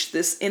haven't reached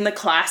this in the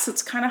class,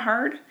 it's kind of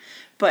hard,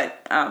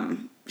 but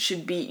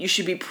you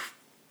should be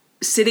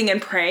sitting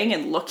and praying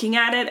and looking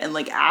at it and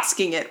like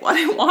asking it what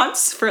it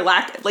wants, for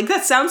lack, like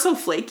that sounds so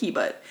flaky,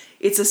 but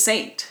it's a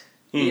saint,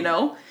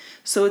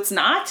 so it's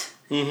not.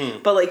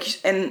 Mm-hmm. But like,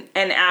 and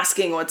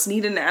asking what's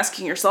needed and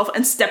asking yourself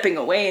and stepping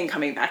away and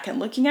coming back and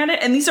looking at it.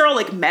 And these are all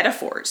like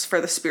metaphors for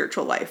the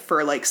spiritual life,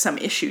 for like some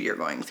issue you're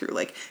going through,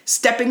 like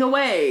stepping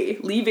away,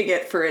 leaving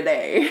it for a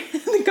day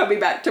and then coming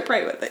back to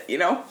pray with it,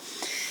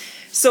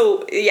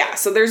 So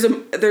so there's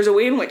a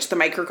way in which the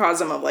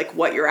microcosm of like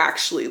what you're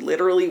actually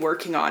literally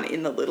working on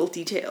in the little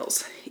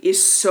details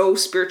is so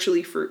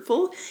spiritually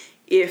fruitful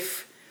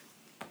if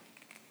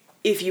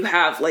you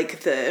have like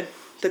the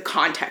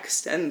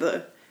context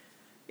and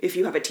if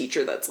you have a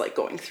teacher that's like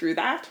going through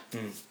that,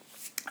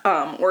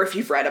 or if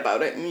you've read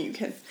about it and you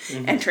can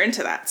enter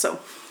into that. So,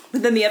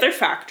 but then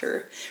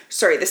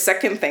the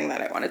second thing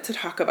that I wanted to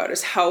talk about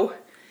is how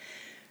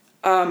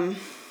an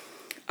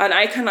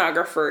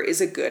iconographer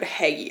is a good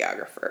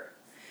hagiographer.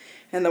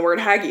 And the word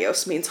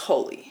hagios means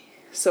holy.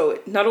 So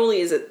not only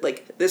is it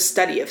like the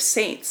study of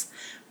saints,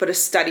 but a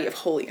study of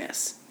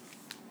holiness.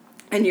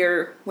 And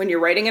when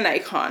you're writing an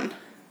icon,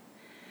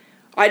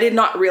 I did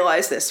not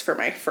realize this for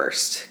my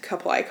first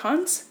couple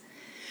icons,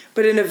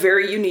 but in a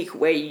very unique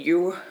way,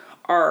 you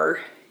are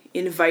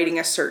inviting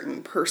a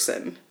certain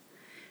person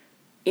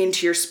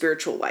into your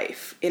spiritual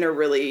life in a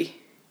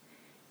really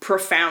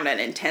profound and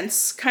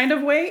intense kind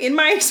of way. In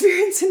my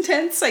experience,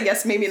 intense, I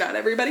guess maybe not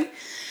everybody,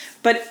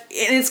 but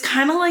it's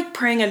kind of like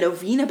praying a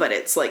novena, but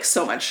it's like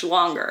so much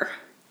longer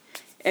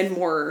and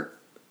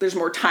there's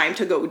more time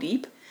to go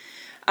deep.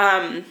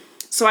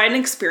 So I had an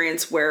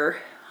experience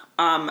where,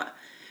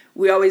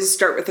 we always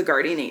start with the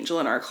guardian angel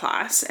in our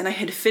class, and I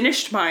had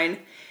finished mine,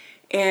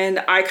 and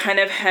I kind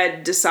of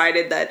had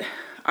decided that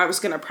I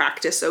was going to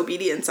practice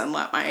obedience and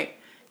let my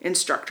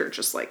instructor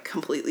just like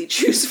completely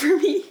choose for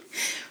me,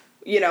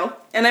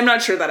 and I'm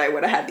not sure that I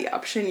would have had the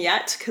option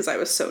yet because I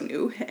was so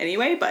new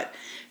anyway, but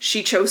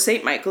she chose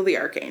Saint Michael the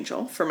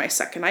Archangel for my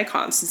second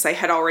icon since I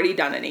had already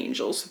done an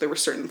angel, so there were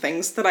certain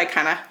things that I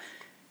kind of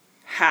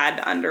had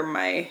under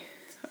my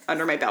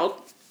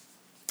belt.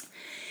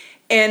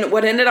 And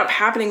what ended up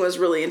happening was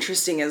really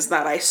interesting is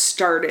that I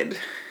started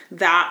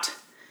that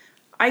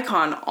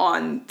icon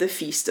on the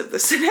Feast of the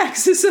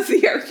Synaxis of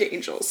the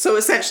Archangels. So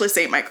essentially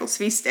St. Michael's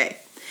feast day.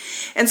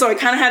 And so I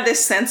kind of had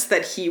this sense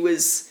that he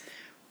was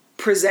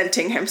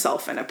presenting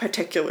himself in a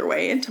particular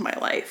way into my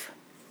life.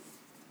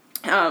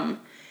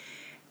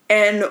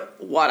 And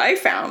what I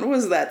found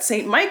was that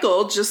St.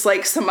 Michael, just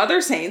like some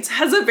other saints,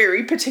 has a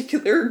very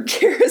particular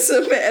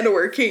charism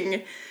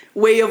and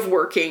way of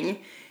working,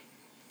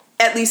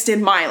 at least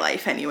in my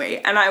life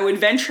anyway. And I would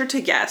venture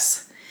to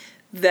guess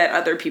that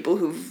other people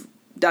who've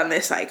done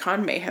this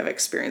icon may have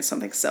experienced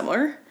something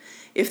similar.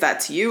 If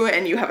that's you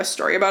and you have a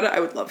story about it, I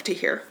would love to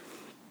hear.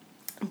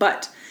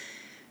 But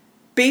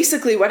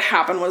basically what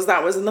happened was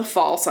that was in the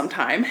fall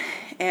sometime,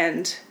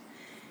 and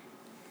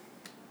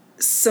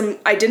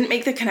I didn't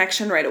make the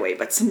connection right away,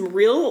 but some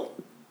real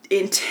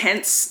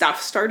intense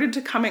stuff started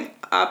to coming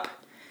up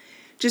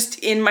just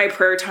in my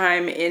prayer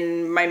time,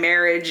 in my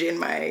marriage, in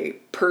my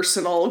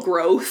personal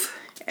growth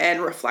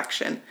and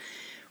reflection,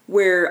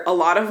 where a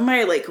lot of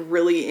my like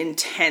really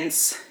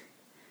intense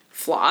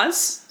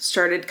flaws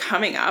started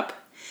coming up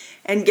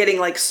and getting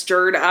like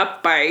stirred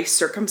up by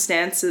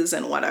circumstances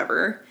and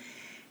whatever.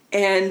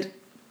 And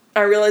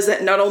I realized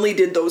that not only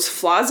did those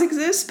flaws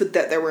exist, but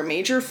that there were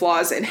major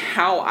flaws in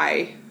how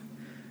I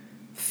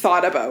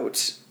thought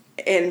about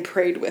and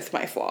prayed with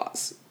my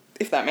flaws,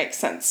 if that makes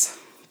sense.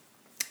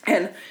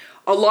 And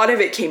a lot of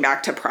it came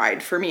back to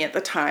pride for me at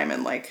the time,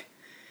 and like,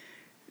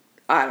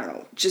 I don't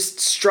know, just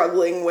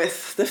struggling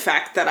with the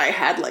fact that I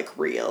had like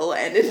real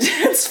and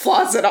intense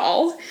flaws at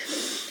all.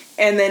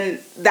 And then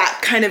that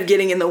kind of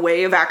getting in the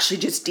way of actually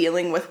just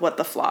dealing with what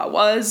the flaw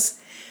was.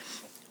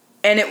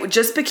 And it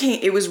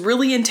was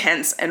really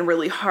intense and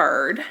really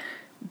hard,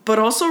 but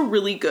also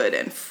really good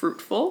and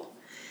fruitful.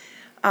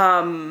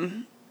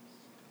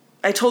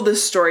 I told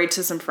this story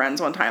to some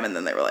friends one time, and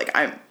then they were like,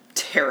 I'm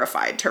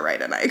terrified to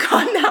write an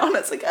icon now. And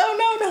it's like,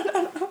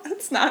 oh, no.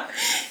 It's not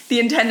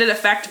the intended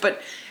effect.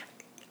 But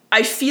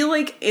I feel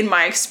like in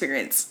my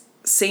experience,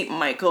 St.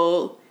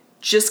 Michael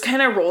just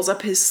kind of rolls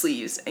up his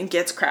sleeves and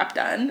gets crap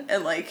done.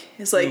 And like,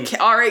 is like,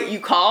 all right,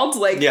 you called?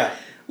 Like, yeah.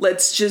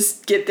 Let's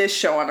just get this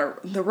show on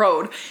the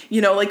road.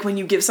 You know, like when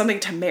you give something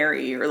to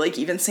Mary or like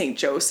even St.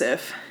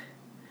 Joseph,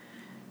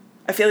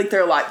 I feel like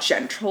they're a lot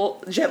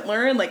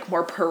gentler and like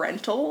more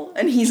parental.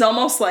 And he's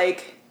almost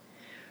like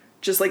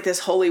just like this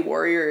holy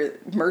warrior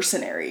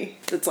mercenary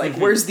that's like,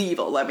 where's the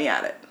evil? Let me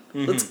at it.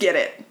 Let's get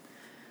it.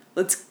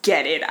 Let's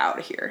get it out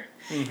of here.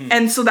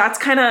 And so that's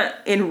kind of,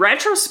 in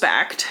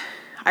retrospect,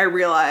 I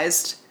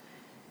realized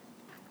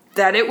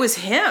that it was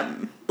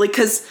him. Like,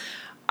 because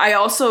I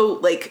also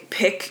like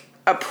pick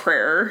a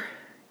prayer.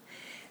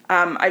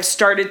 I've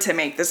started to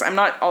make this. I'm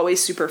not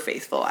always super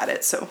faithful at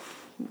it, so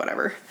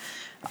whatever.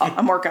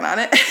 I'm working on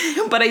it.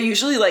 But I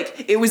usually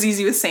like, it was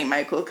easy with St.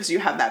 Michael because you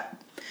have that.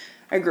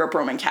 I grew up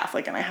Roman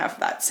Catholic and I have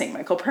that St.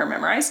 Michael prayer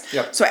memorized.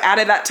 Yep. So I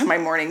added that to my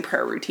morning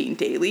prayer routine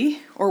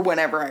daily, or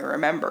whenever I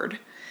remembered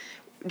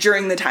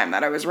during the time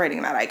that I was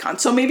writing that icon.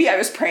 So maybe I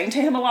was praying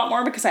to him a lot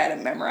more because I had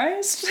it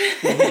memorized.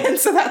 And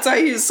so that's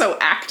why he was so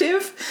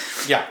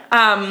active. Yeah.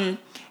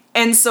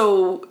 And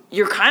so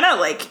you're kind of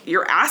like,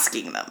 you're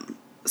asking them.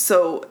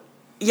 So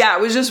yeah,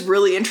 it was just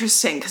really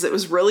interesting because it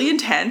was really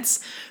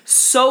intense,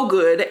 so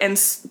good,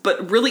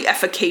 but really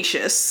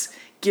efficacious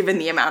given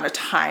the amount of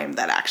time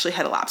that actually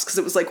had elapsed, because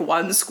it was like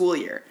one school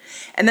year.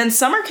 And then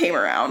summer came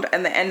around,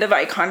 and the end of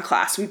icon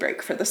class, we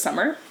break for the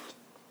summer.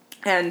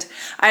 And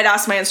I had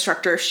asked my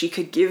instructor if she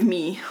could give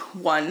me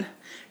one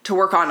to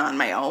work on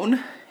my own.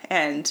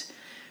 And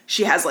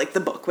she has like the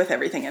book with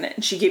everything in it.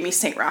 And she gave me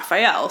St.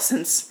 Raphael,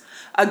 since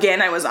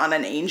again, I was on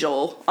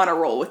a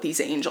roll with these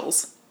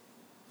angels.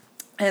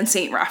 And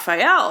St.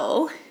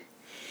 Raphael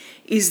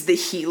is the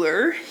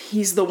healer.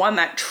 He's the one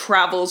that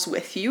travels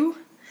with you,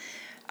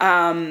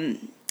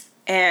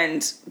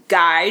 and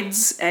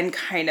guides and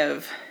kind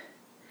of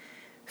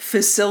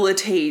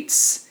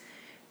facilitates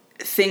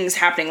things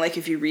happening. Like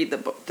if you read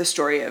the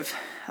story of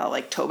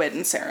like Tobit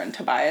and Sarah and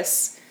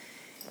Tobias,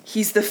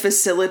 he's the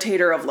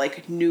facilitator of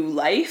like new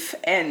life,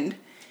 and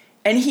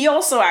he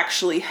also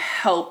actually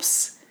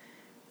helps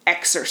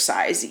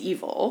exorcise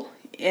evil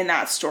in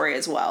that story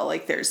as well.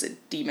 Like there's a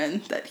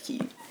demon that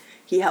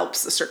he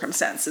helps the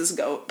circumstances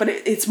go, but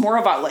it's more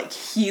about like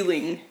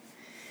healing,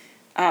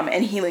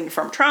 and healing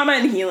from trauma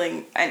and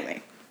healing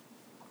anyway.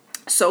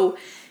 So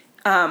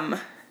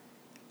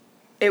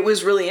it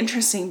was really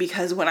interesting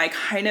because when I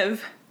kind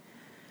of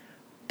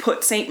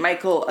put St.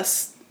 Michael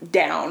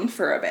down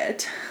for a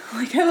bit,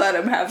 like I let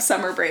him have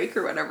summer break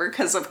or whatever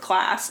because of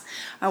class,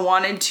 I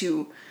wanted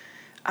to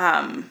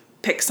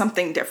pick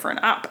something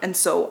different up. And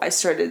so I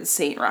started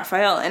St.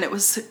 Raphael, and it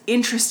was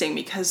interesting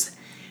because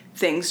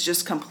things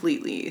just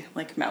completely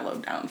like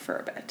mellowed down for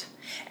a bit.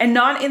 And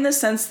not in the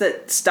sense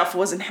that stuff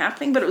wasn't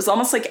happening, but it was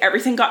almost like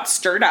everything got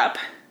stirred up.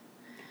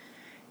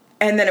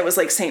 And then it was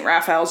like St.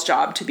 Raphael's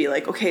job to be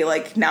like, okay,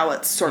 like now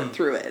let's sort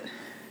through it.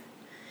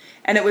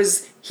 And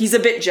he's a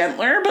bit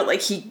gentler, but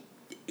like he's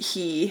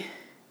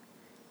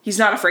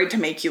not afraid to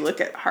make you look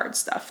at hard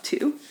stuff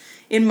too.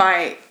 In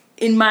my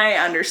in my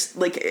experience.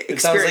 It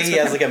sounds like he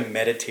has like a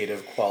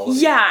meditative quality.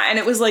 Yeah, and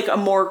it was like a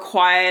more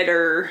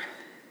quieter.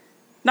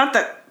 Not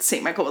that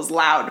St. Michael was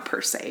loud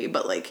per se,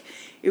 but like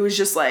it was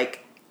just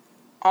like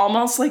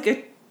almost like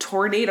a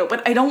tornado.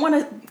 But I don't want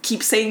to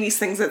keep saying these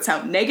things that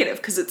sound negative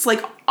because it's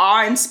like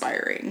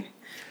awe-inspiring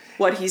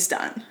what he's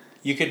done.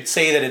 You could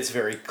say that it's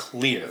very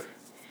clear.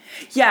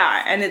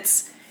 Yeah,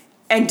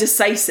 and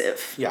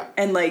decisive. Yeah.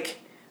 And like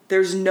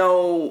there's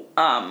no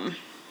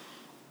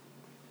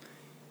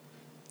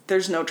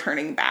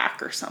turning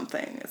back or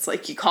something. It's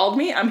like, you called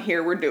me, I'm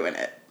here, we're doing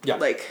it. Yeah.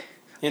 Like,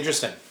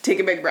 interesting. take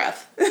a big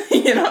breath,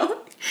 you know?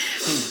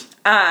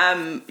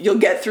 You'll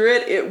get through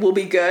it. It will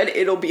be good.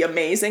 It'll be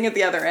amazing at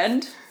the other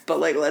end. But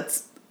like,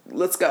 let's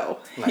go,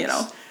 Nice. you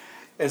know?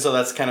 And so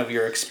that's kind of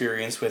your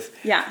experience with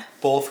Yeah.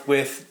 both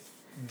with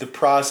the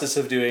process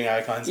of doing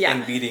icons Yeah.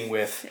 and meeting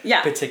with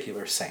Yeah.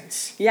 particular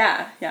saints.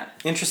 Yeah, yeah.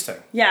 Interesting.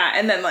 Yeah,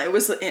 and then like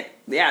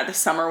the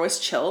summer was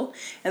chill,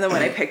 and then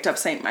when I picked up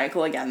St.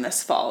 Michael again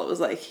this fall, it was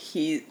like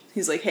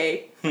he's like,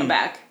 hey, I'm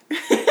back.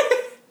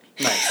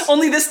 Nice.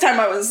 Only this time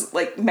I was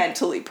like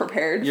mentally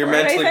prepared. You're for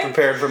it, mentally I think.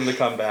 prepared from the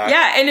comeback.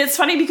 Yeah, and it's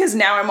funny because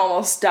now I'm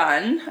almost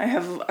done. I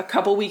have a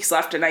couple weeks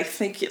left, and I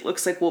think it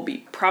looks like I'll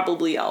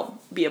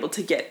be able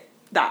to get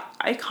that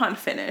icon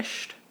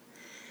finished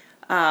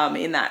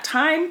in that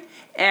time,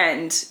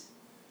 and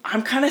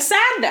I'm kind of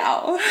sad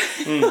now.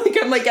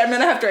 I'm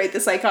gonna have to write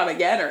this icon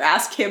again or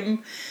ask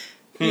him,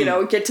 you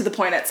know, get to the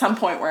point at some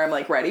point where I'm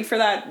like ready for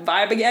that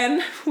vibe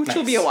again, which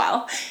will be a Nice.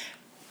 while.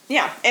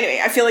 Yeah,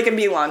 anyway, I feel like I'm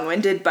being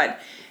long-winded, but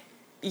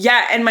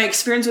yeah, and my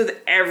experience with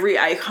every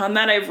icon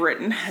that I've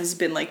written has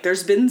been like,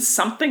 there's been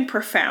something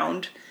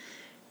profound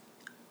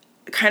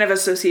kind of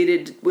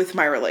associated with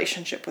my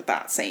relationship with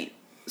that saint.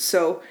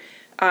 So,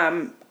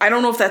 I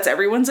don't know if that's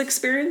everyone's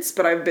experience,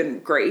 but I've been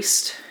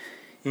graced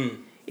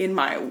in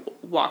my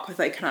walk with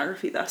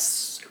iconography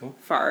thus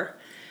far.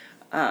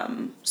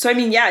 So I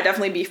mean, yeah,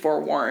 definitely be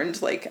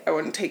forewarned. Like, I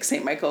wouldn't take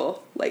St.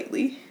 Michael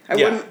lightly. I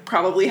wouldn't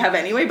probably have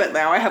anyway, but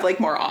now I have like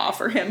more awe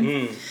for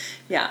him.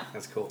 Yeah.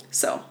 That's cool.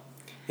 So,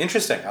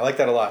 Interesting. I like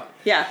that a lot.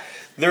 yeah.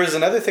 There is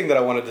another thing that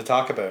I wanted to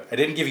talk about. I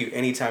didn't give you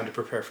any time to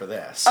prepare for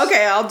this.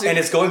 Okay, I'll do. And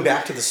it's going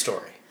back to the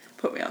story.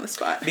 Put me on the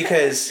spot.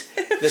 Because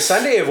the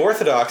Sunday of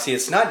Orthodoxy,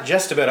 it's not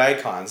just about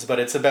icons, but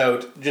it's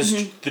about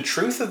just the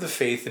truth of the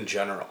faith in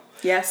general.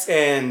 Yes.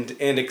 And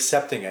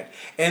accepting it.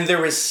 And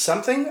there was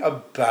something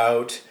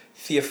about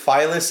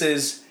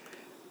Theophilus's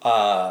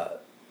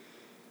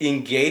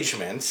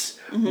engagements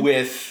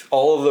with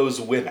all of those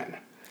women.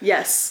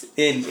 Yes.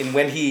 In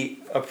when he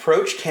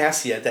approached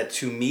Cassia, that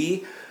to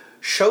me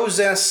shows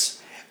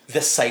us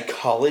the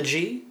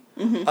psychology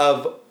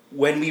of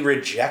when we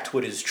reject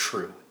what is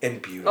true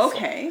and beautiful.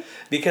 Okay.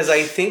 Because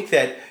I think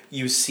that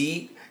you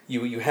see,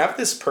 you have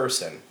this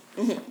person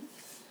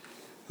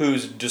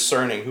who's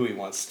discerning who he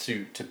wants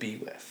to be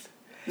with.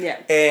 Yeah.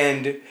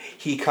 And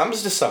he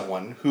comes to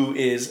someone who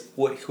is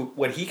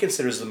what he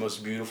considers the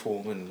most beautiful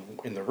woman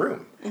in the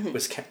room,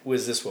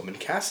 was this woman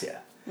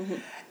Cassia.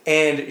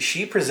 And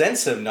she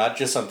presents him not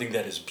just something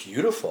that is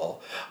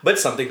beautiful, but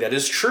something that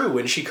is true.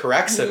 And she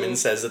corrects him and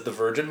says that the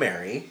Virgin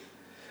Mary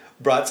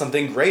brought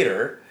something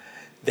greater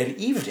than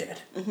Eve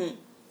did.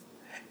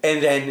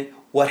 And then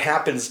what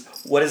happens?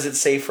 What does it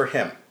say for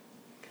him?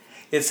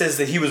 It says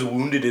that he was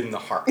wounded in the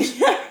heart.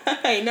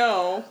 I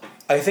know.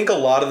 I think a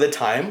lot of the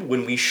time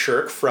when we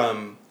shirk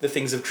from the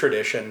things of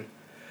tradition,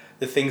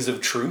 the things of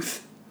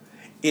truth,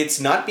 it's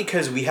not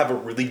because we have a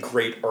really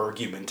great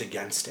argument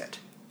against it.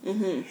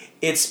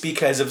 It's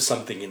because of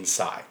something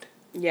inside.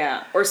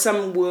 Yeah. Or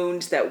some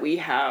wound that we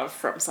have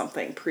from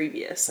something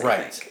previous,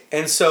 I think.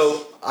 And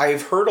so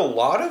I've heard a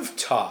lot of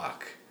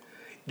talk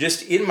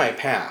just in my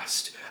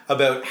past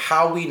about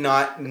how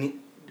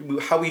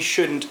we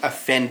shouldn't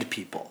offend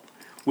people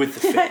with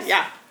the faith.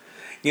 Yeah.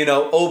 You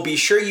know, be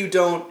sure you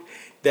don't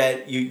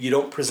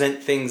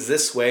present things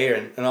this way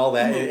and all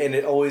that. And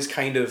it always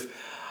kind of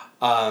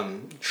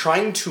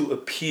trying to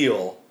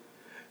appeal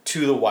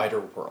to the wider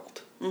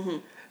world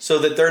so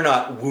that they're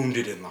not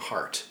wounded in the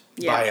heart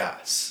by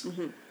us.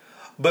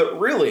 But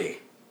really,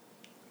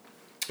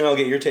 and I'll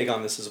get your take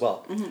on this as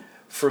well.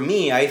 For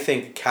me, I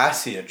think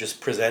Cassia just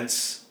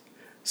presents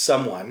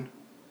someone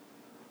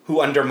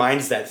who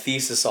undermines that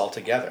thesis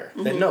altogether.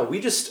 That no, we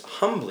just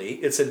humbly,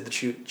 it said that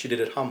she did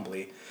it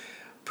humbly,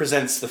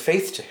 presents the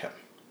faith to him.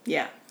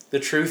 Yeah. The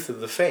truth of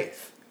the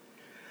faith.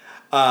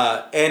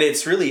 And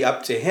it's really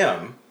up to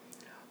him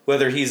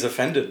whether he's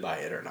offended by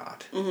it or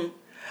not.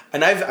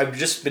 And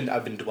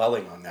I've been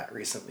dwelling on that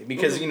recently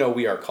because you know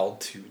we are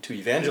called to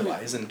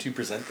evangelize and to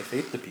present the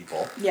faith to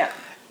people. Yeah.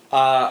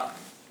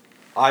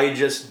 I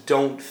just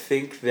don't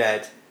think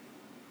that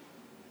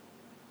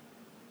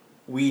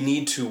we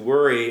need to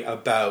worry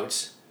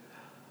about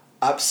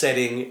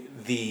upsetting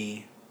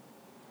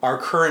our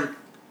current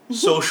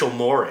social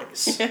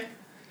mores.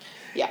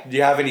 Yeah. Do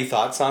you have any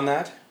thoughts on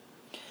that?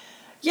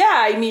 Yeah,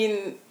 I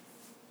mean,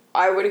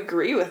 I would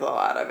agree with a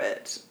lot of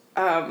it.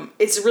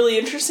 It's really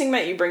interesting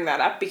that you bring that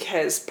up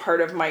because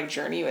part of my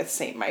journey with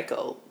St.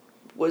 Michael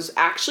was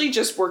actually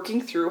just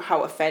working through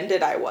how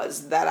offended I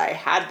was that I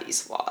had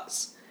these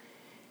flaws.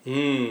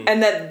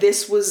 And that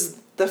this was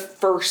the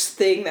first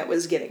thing that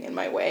was getting in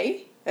my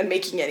way and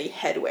making any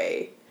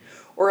headway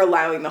or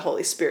allowing the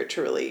Holy Spirit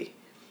to really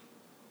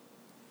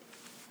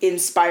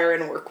inspire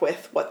and work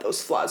with what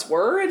those flaws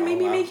were and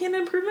maybe make an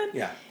improvement.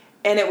 Yeah.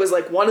 And it was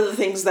like one of the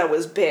things that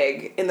was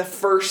big in the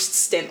first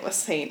stint with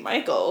St.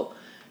 Michael.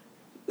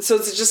 So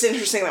it's just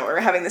interesting that we're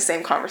having the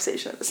same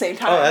conversation at the same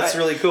time. Oh, that's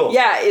really cool.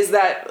 Yeah, is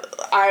that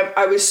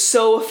I was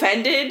so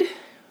offended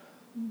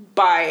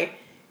by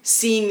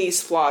seeing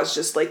these flaws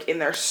just like in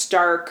their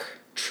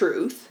stark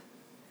truth,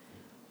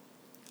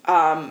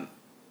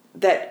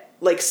 that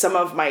like some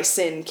of my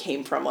sin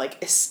came from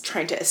like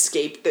trying to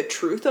escape the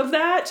truth of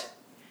that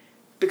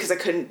because I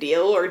couldn't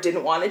deal or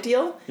didn't want to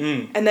deal.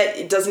 And that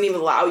it doesn't even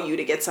allow you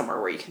to get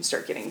somewhere where you can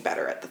start getting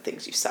better at the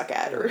things you suck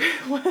at or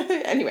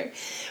anyway.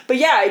 But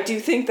yeah, I do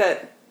think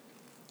that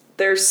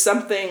there's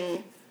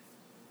something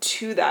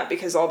to that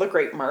because all the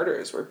great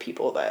martyrs were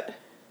people that,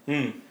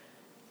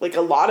 like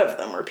a lot of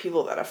them were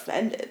people that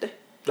offended.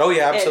 Oh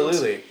yeah,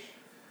 absolutely. And,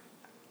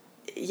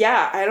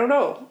 yeah, I don't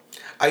know.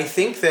 I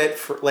think that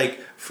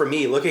for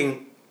me,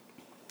 looking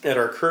at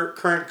our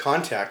current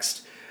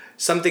context,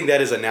 something that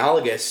is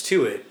analogous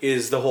to it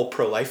is the whole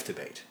pro-life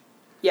debate.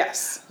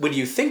 Yes. When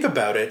you think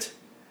about it,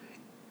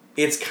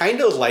 it's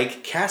kind of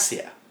like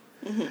Cassia.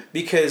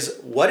 Because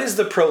what is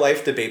the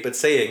pro-life debate but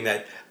saying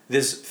that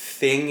this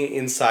thing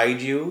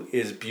inside you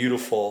is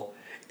beautiful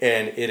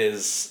and it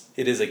is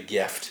a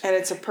gift. And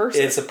it's a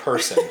person. It's a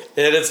person.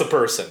 And it's a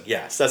person.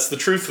 Yes, that's the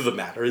truth of the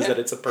matter is that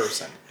it's a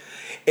person.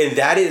 And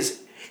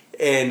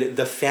and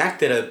the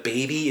fact that a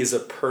baby is a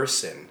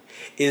person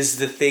is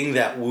the thing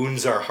that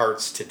wounds our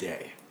hearts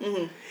today.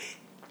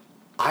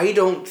 I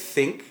don't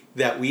think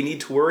that we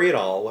need to worry at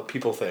all what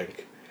people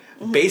think.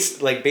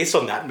 Based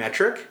on that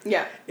metric,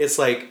 it's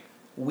like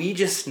we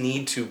just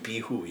need to be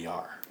who we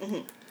are.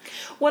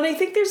 Well, and I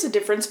think there's a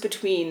difference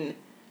between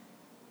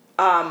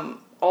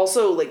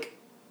also like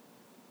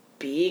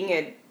being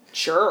a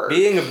jerk.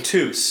 Being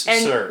obtuse,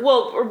 and, sir.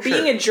 Well, or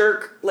being a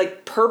jerk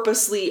like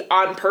purposely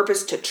on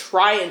purpose to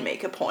try and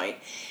make a point.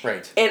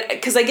 Right. And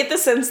because I get the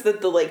sense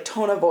that the like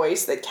tone of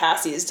voice that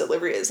Cassie's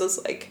delivery is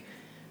like,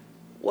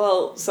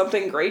 well,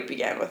 something great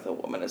began with a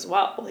woman as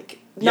well. Like,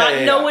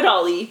 not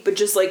know-it-all-y, but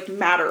just, like,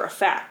 matter of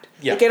fact.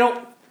 Yeah. Like, I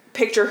don't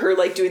picture her,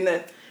 like, doing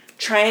the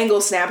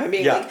triangle snap and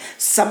being like,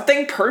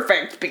 something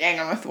perfect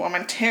began with a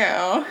woman, too.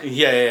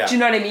 Yeah. Do you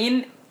know what I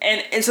mean?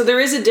 And so there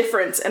is a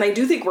difference, and I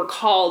do think we're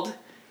called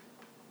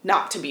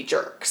not to be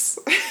jerks.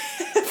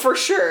 For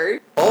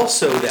sure.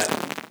 Also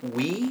that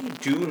we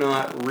do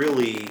not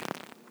really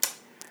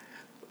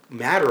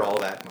matter all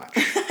that much.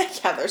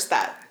 Yeah, there's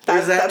that.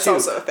 That's too.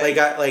 Also a thing.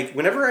 Like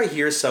whenever I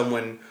hear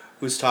someone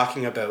who's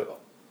talking about,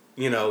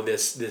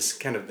 this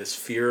kind of this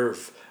fear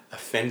of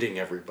offending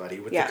everybody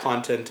with the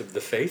content of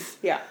the faith.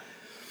 Yeah.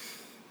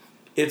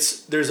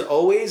 There's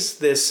always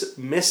this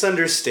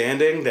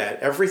misunderstanding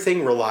that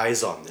everything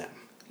relies on them.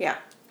 Yeah.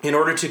 In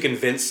order to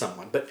convince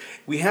someone. But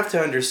we have to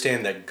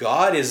understand that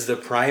God is the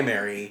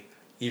primary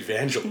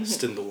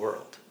evangelist in the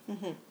world.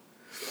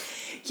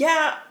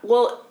 Yeah,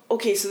 well,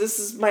 okay, so this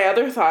is my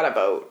other thought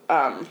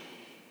about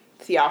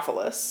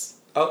Theophilus.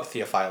 Oh,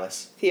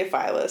 Theophilus.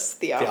 Theophilus.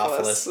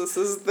 This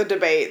is the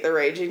debate, the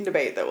raging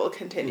debate that will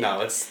continue.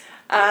 No, it's...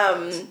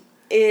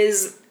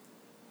 is,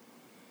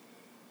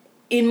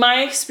 in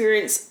my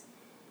experience,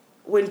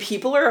 when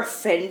people are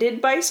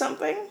offended by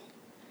something...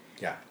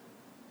 Yeah.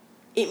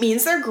 It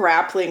means they're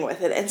grappling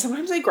with it, and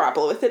sometimes they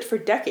grapple with it for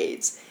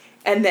decades.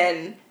 And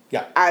then,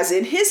 as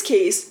in his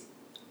case,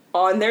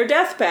 on their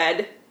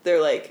deathbed,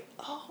 they're like,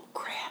 oh,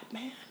 crap,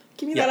 man.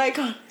 Give me that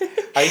icon.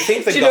 I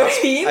think the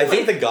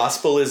the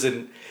gospel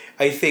isn't...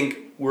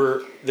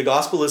 the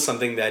gospel is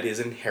something that is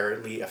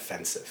inherently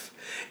offensive.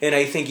 And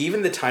I think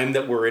even the time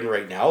that we're in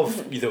right now,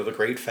 the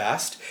Great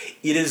Fast,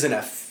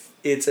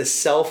 it's a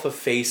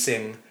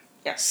self-effacing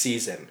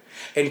season.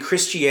 And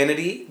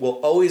Christianity will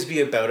always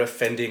be about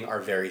offending our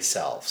very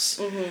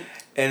selves.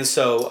 And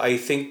so I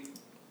think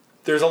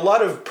there's a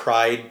lot of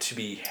pride to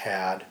be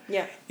had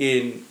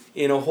in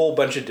a whole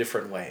bunch of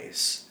different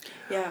ways.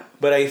 Yeah.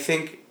 But I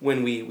think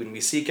when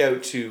we seek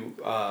out to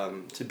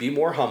be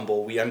more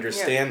humble, we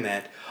understand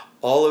that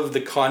all of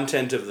the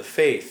content of the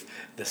faith,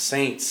 the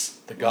saints,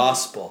 the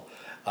gospel,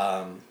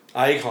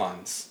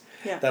 icons,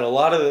 that a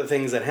lot of the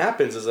things that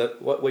happens is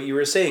that what you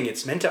were saying,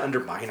 it's meant to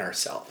undermine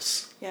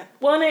ourselves. Yeah.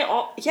 Well,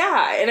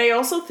 and I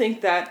also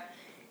think that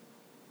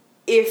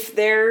if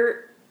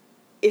there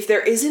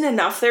isn't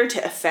enough there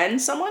to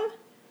offend someone,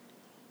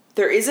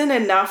 there isn't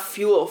enough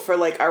fuel for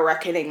like a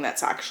reckoning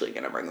that's actually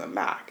going to bring them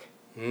back.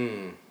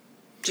 Do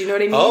you know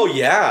what I mean? Oh,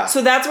 yeah.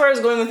 So that's where I was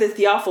going with the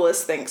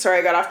Theophilus thing. Sorry,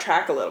 I got off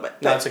track a little bit.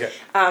 No, it's okay.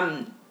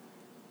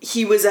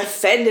 He was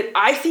offended.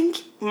 I think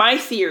my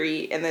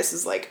theory, and this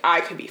is like,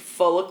 I could be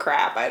full of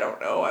crap. I don't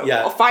know.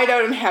 I'll find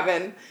out in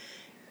heaven.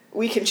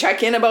 We can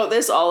check in about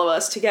this, all of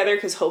us together,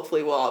 because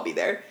hopefully we'll all be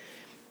there.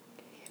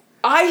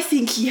 I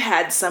think he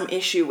had some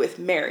issue with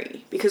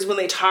Mary, because when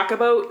they talk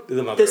about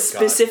The Mother the of God.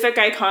 specific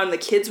icon the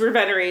kids were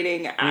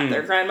venerating at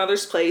their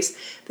grandmother's place,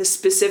 the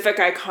specific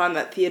icon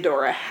that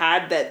Theodora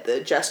had that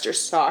the jester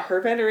saw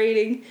her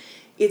venerating,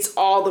 it's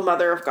all the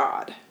Mother of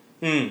God.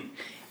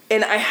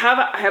 And I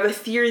have a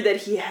theory that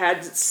he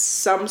had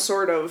some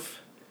sort of,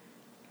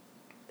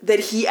 that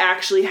he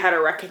actually had a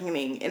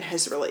reckoning in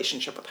his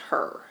relationship with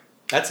her.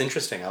 That's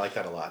interesting. I like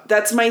that a lot.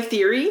 That's my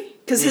theory,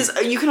 because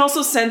you can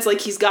also sense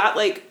like he's got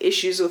like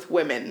issues with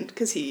women,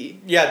 because he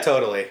Yeah,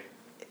 totally.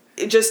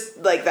 just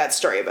like that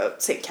story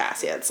about Saint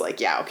Cassia. It's like,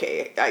 yeah,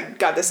 okay, I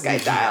got this guy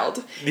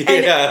dialed, and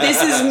Yeah.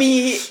 this is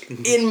me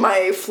in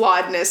my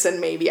flawedness,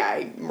 and maybe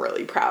I'm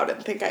really proud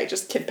and think I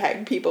just can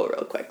peg people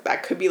real quick.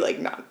 That could be like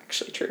not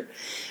actually true,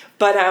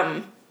 but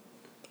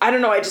I don't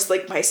know. I just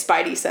like my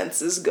spidey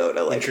senses go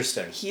to like,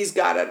 Interesting. He's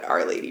got an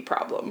Our Lady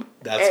problem,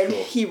 That's and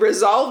cool. he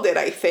resolved it,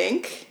 I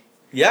think.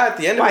 Yeah, at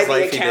the end of By his the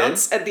life,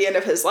 accounts, at the end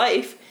of his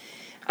life.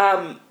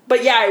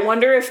 But yeah, I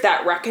wonder if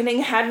that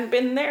reckoning hadn't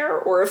been there,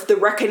 or if the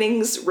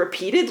reckonings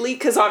repeatedly,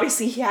 because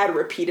obviously he had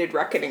repeated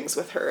reckonings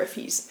with her if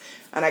he's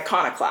an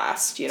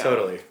iconoclast, you know.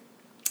 Totally.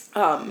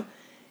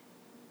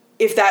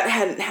 If that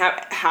hadn't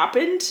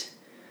happened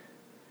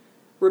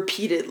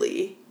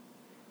repeatedly,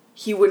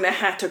 he wouldn't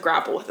have had to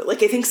grapple with it.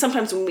 Like, I think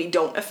sometimes when we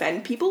don't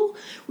offend people,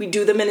 we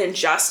do them an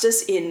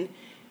injustice in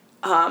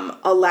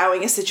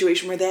allowing a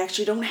situation where they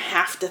actually don't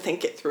have to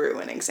think it through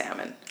and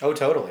examine. Oh,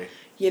 totally.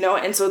 You know,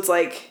 and so it's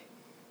like,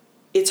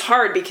 it's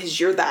hard because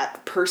you're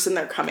that person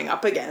they're coming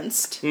up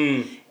against,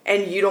 and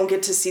you don't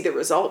get to see the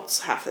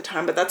results half the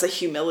time. But that's a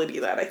humility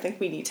that I think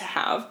we need to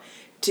have,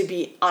 to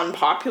be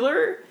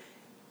unpopular,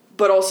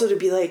 but also to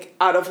be like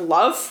out of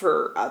love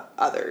for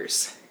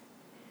others,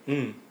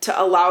 to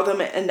allow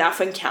them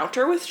enough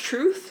encounter with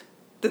truth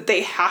that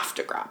they have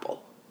to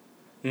grapple,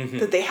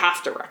 that they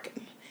have to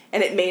reckon.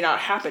 And it may not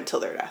happen till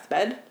their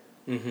deathbed.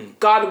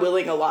 God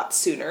willing, a lot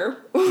sooner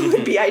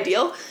would be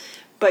ideal.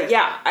 But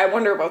yeah, I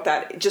wonder about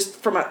that just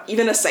from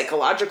even a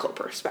psychological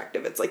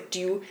perspective. It's like,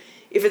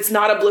 if it's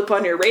not a blip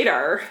on your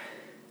radar.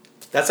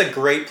 That's a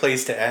great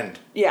place to end.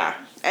 Yeah.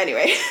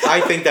 Anyway.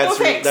 I think that's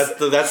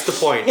Well, that's the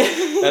point.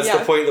 That's Yeah.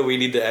 the point that we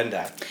need to end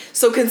at.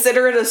 So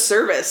consider it a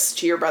service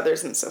to your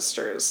brothers and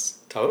sisters.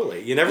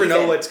 Totally. You never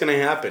know what's going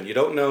to happen. You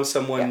don't know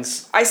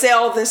someone's... I say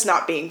all this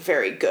not being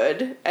very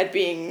good at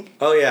being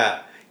Oh,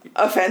 yeah.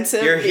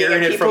 offensive. You're being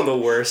hearing a it from people-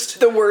 the worst.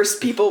 The worst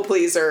people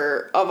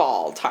pleaser of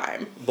all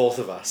time. Both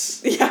of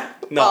us. Yeah.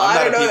 No, Well, I'm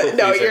not I don't a know. people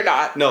No, pleaser. you're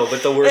not. No,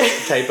 but the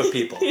worst type of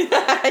people.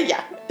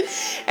 Yeah.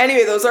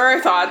 Anyway, those are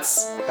our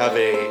thoughts. Have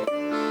a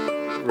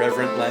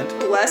reverent Lent,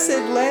 Blessed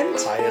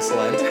Lent. pious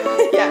Lent.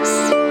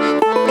 Yes.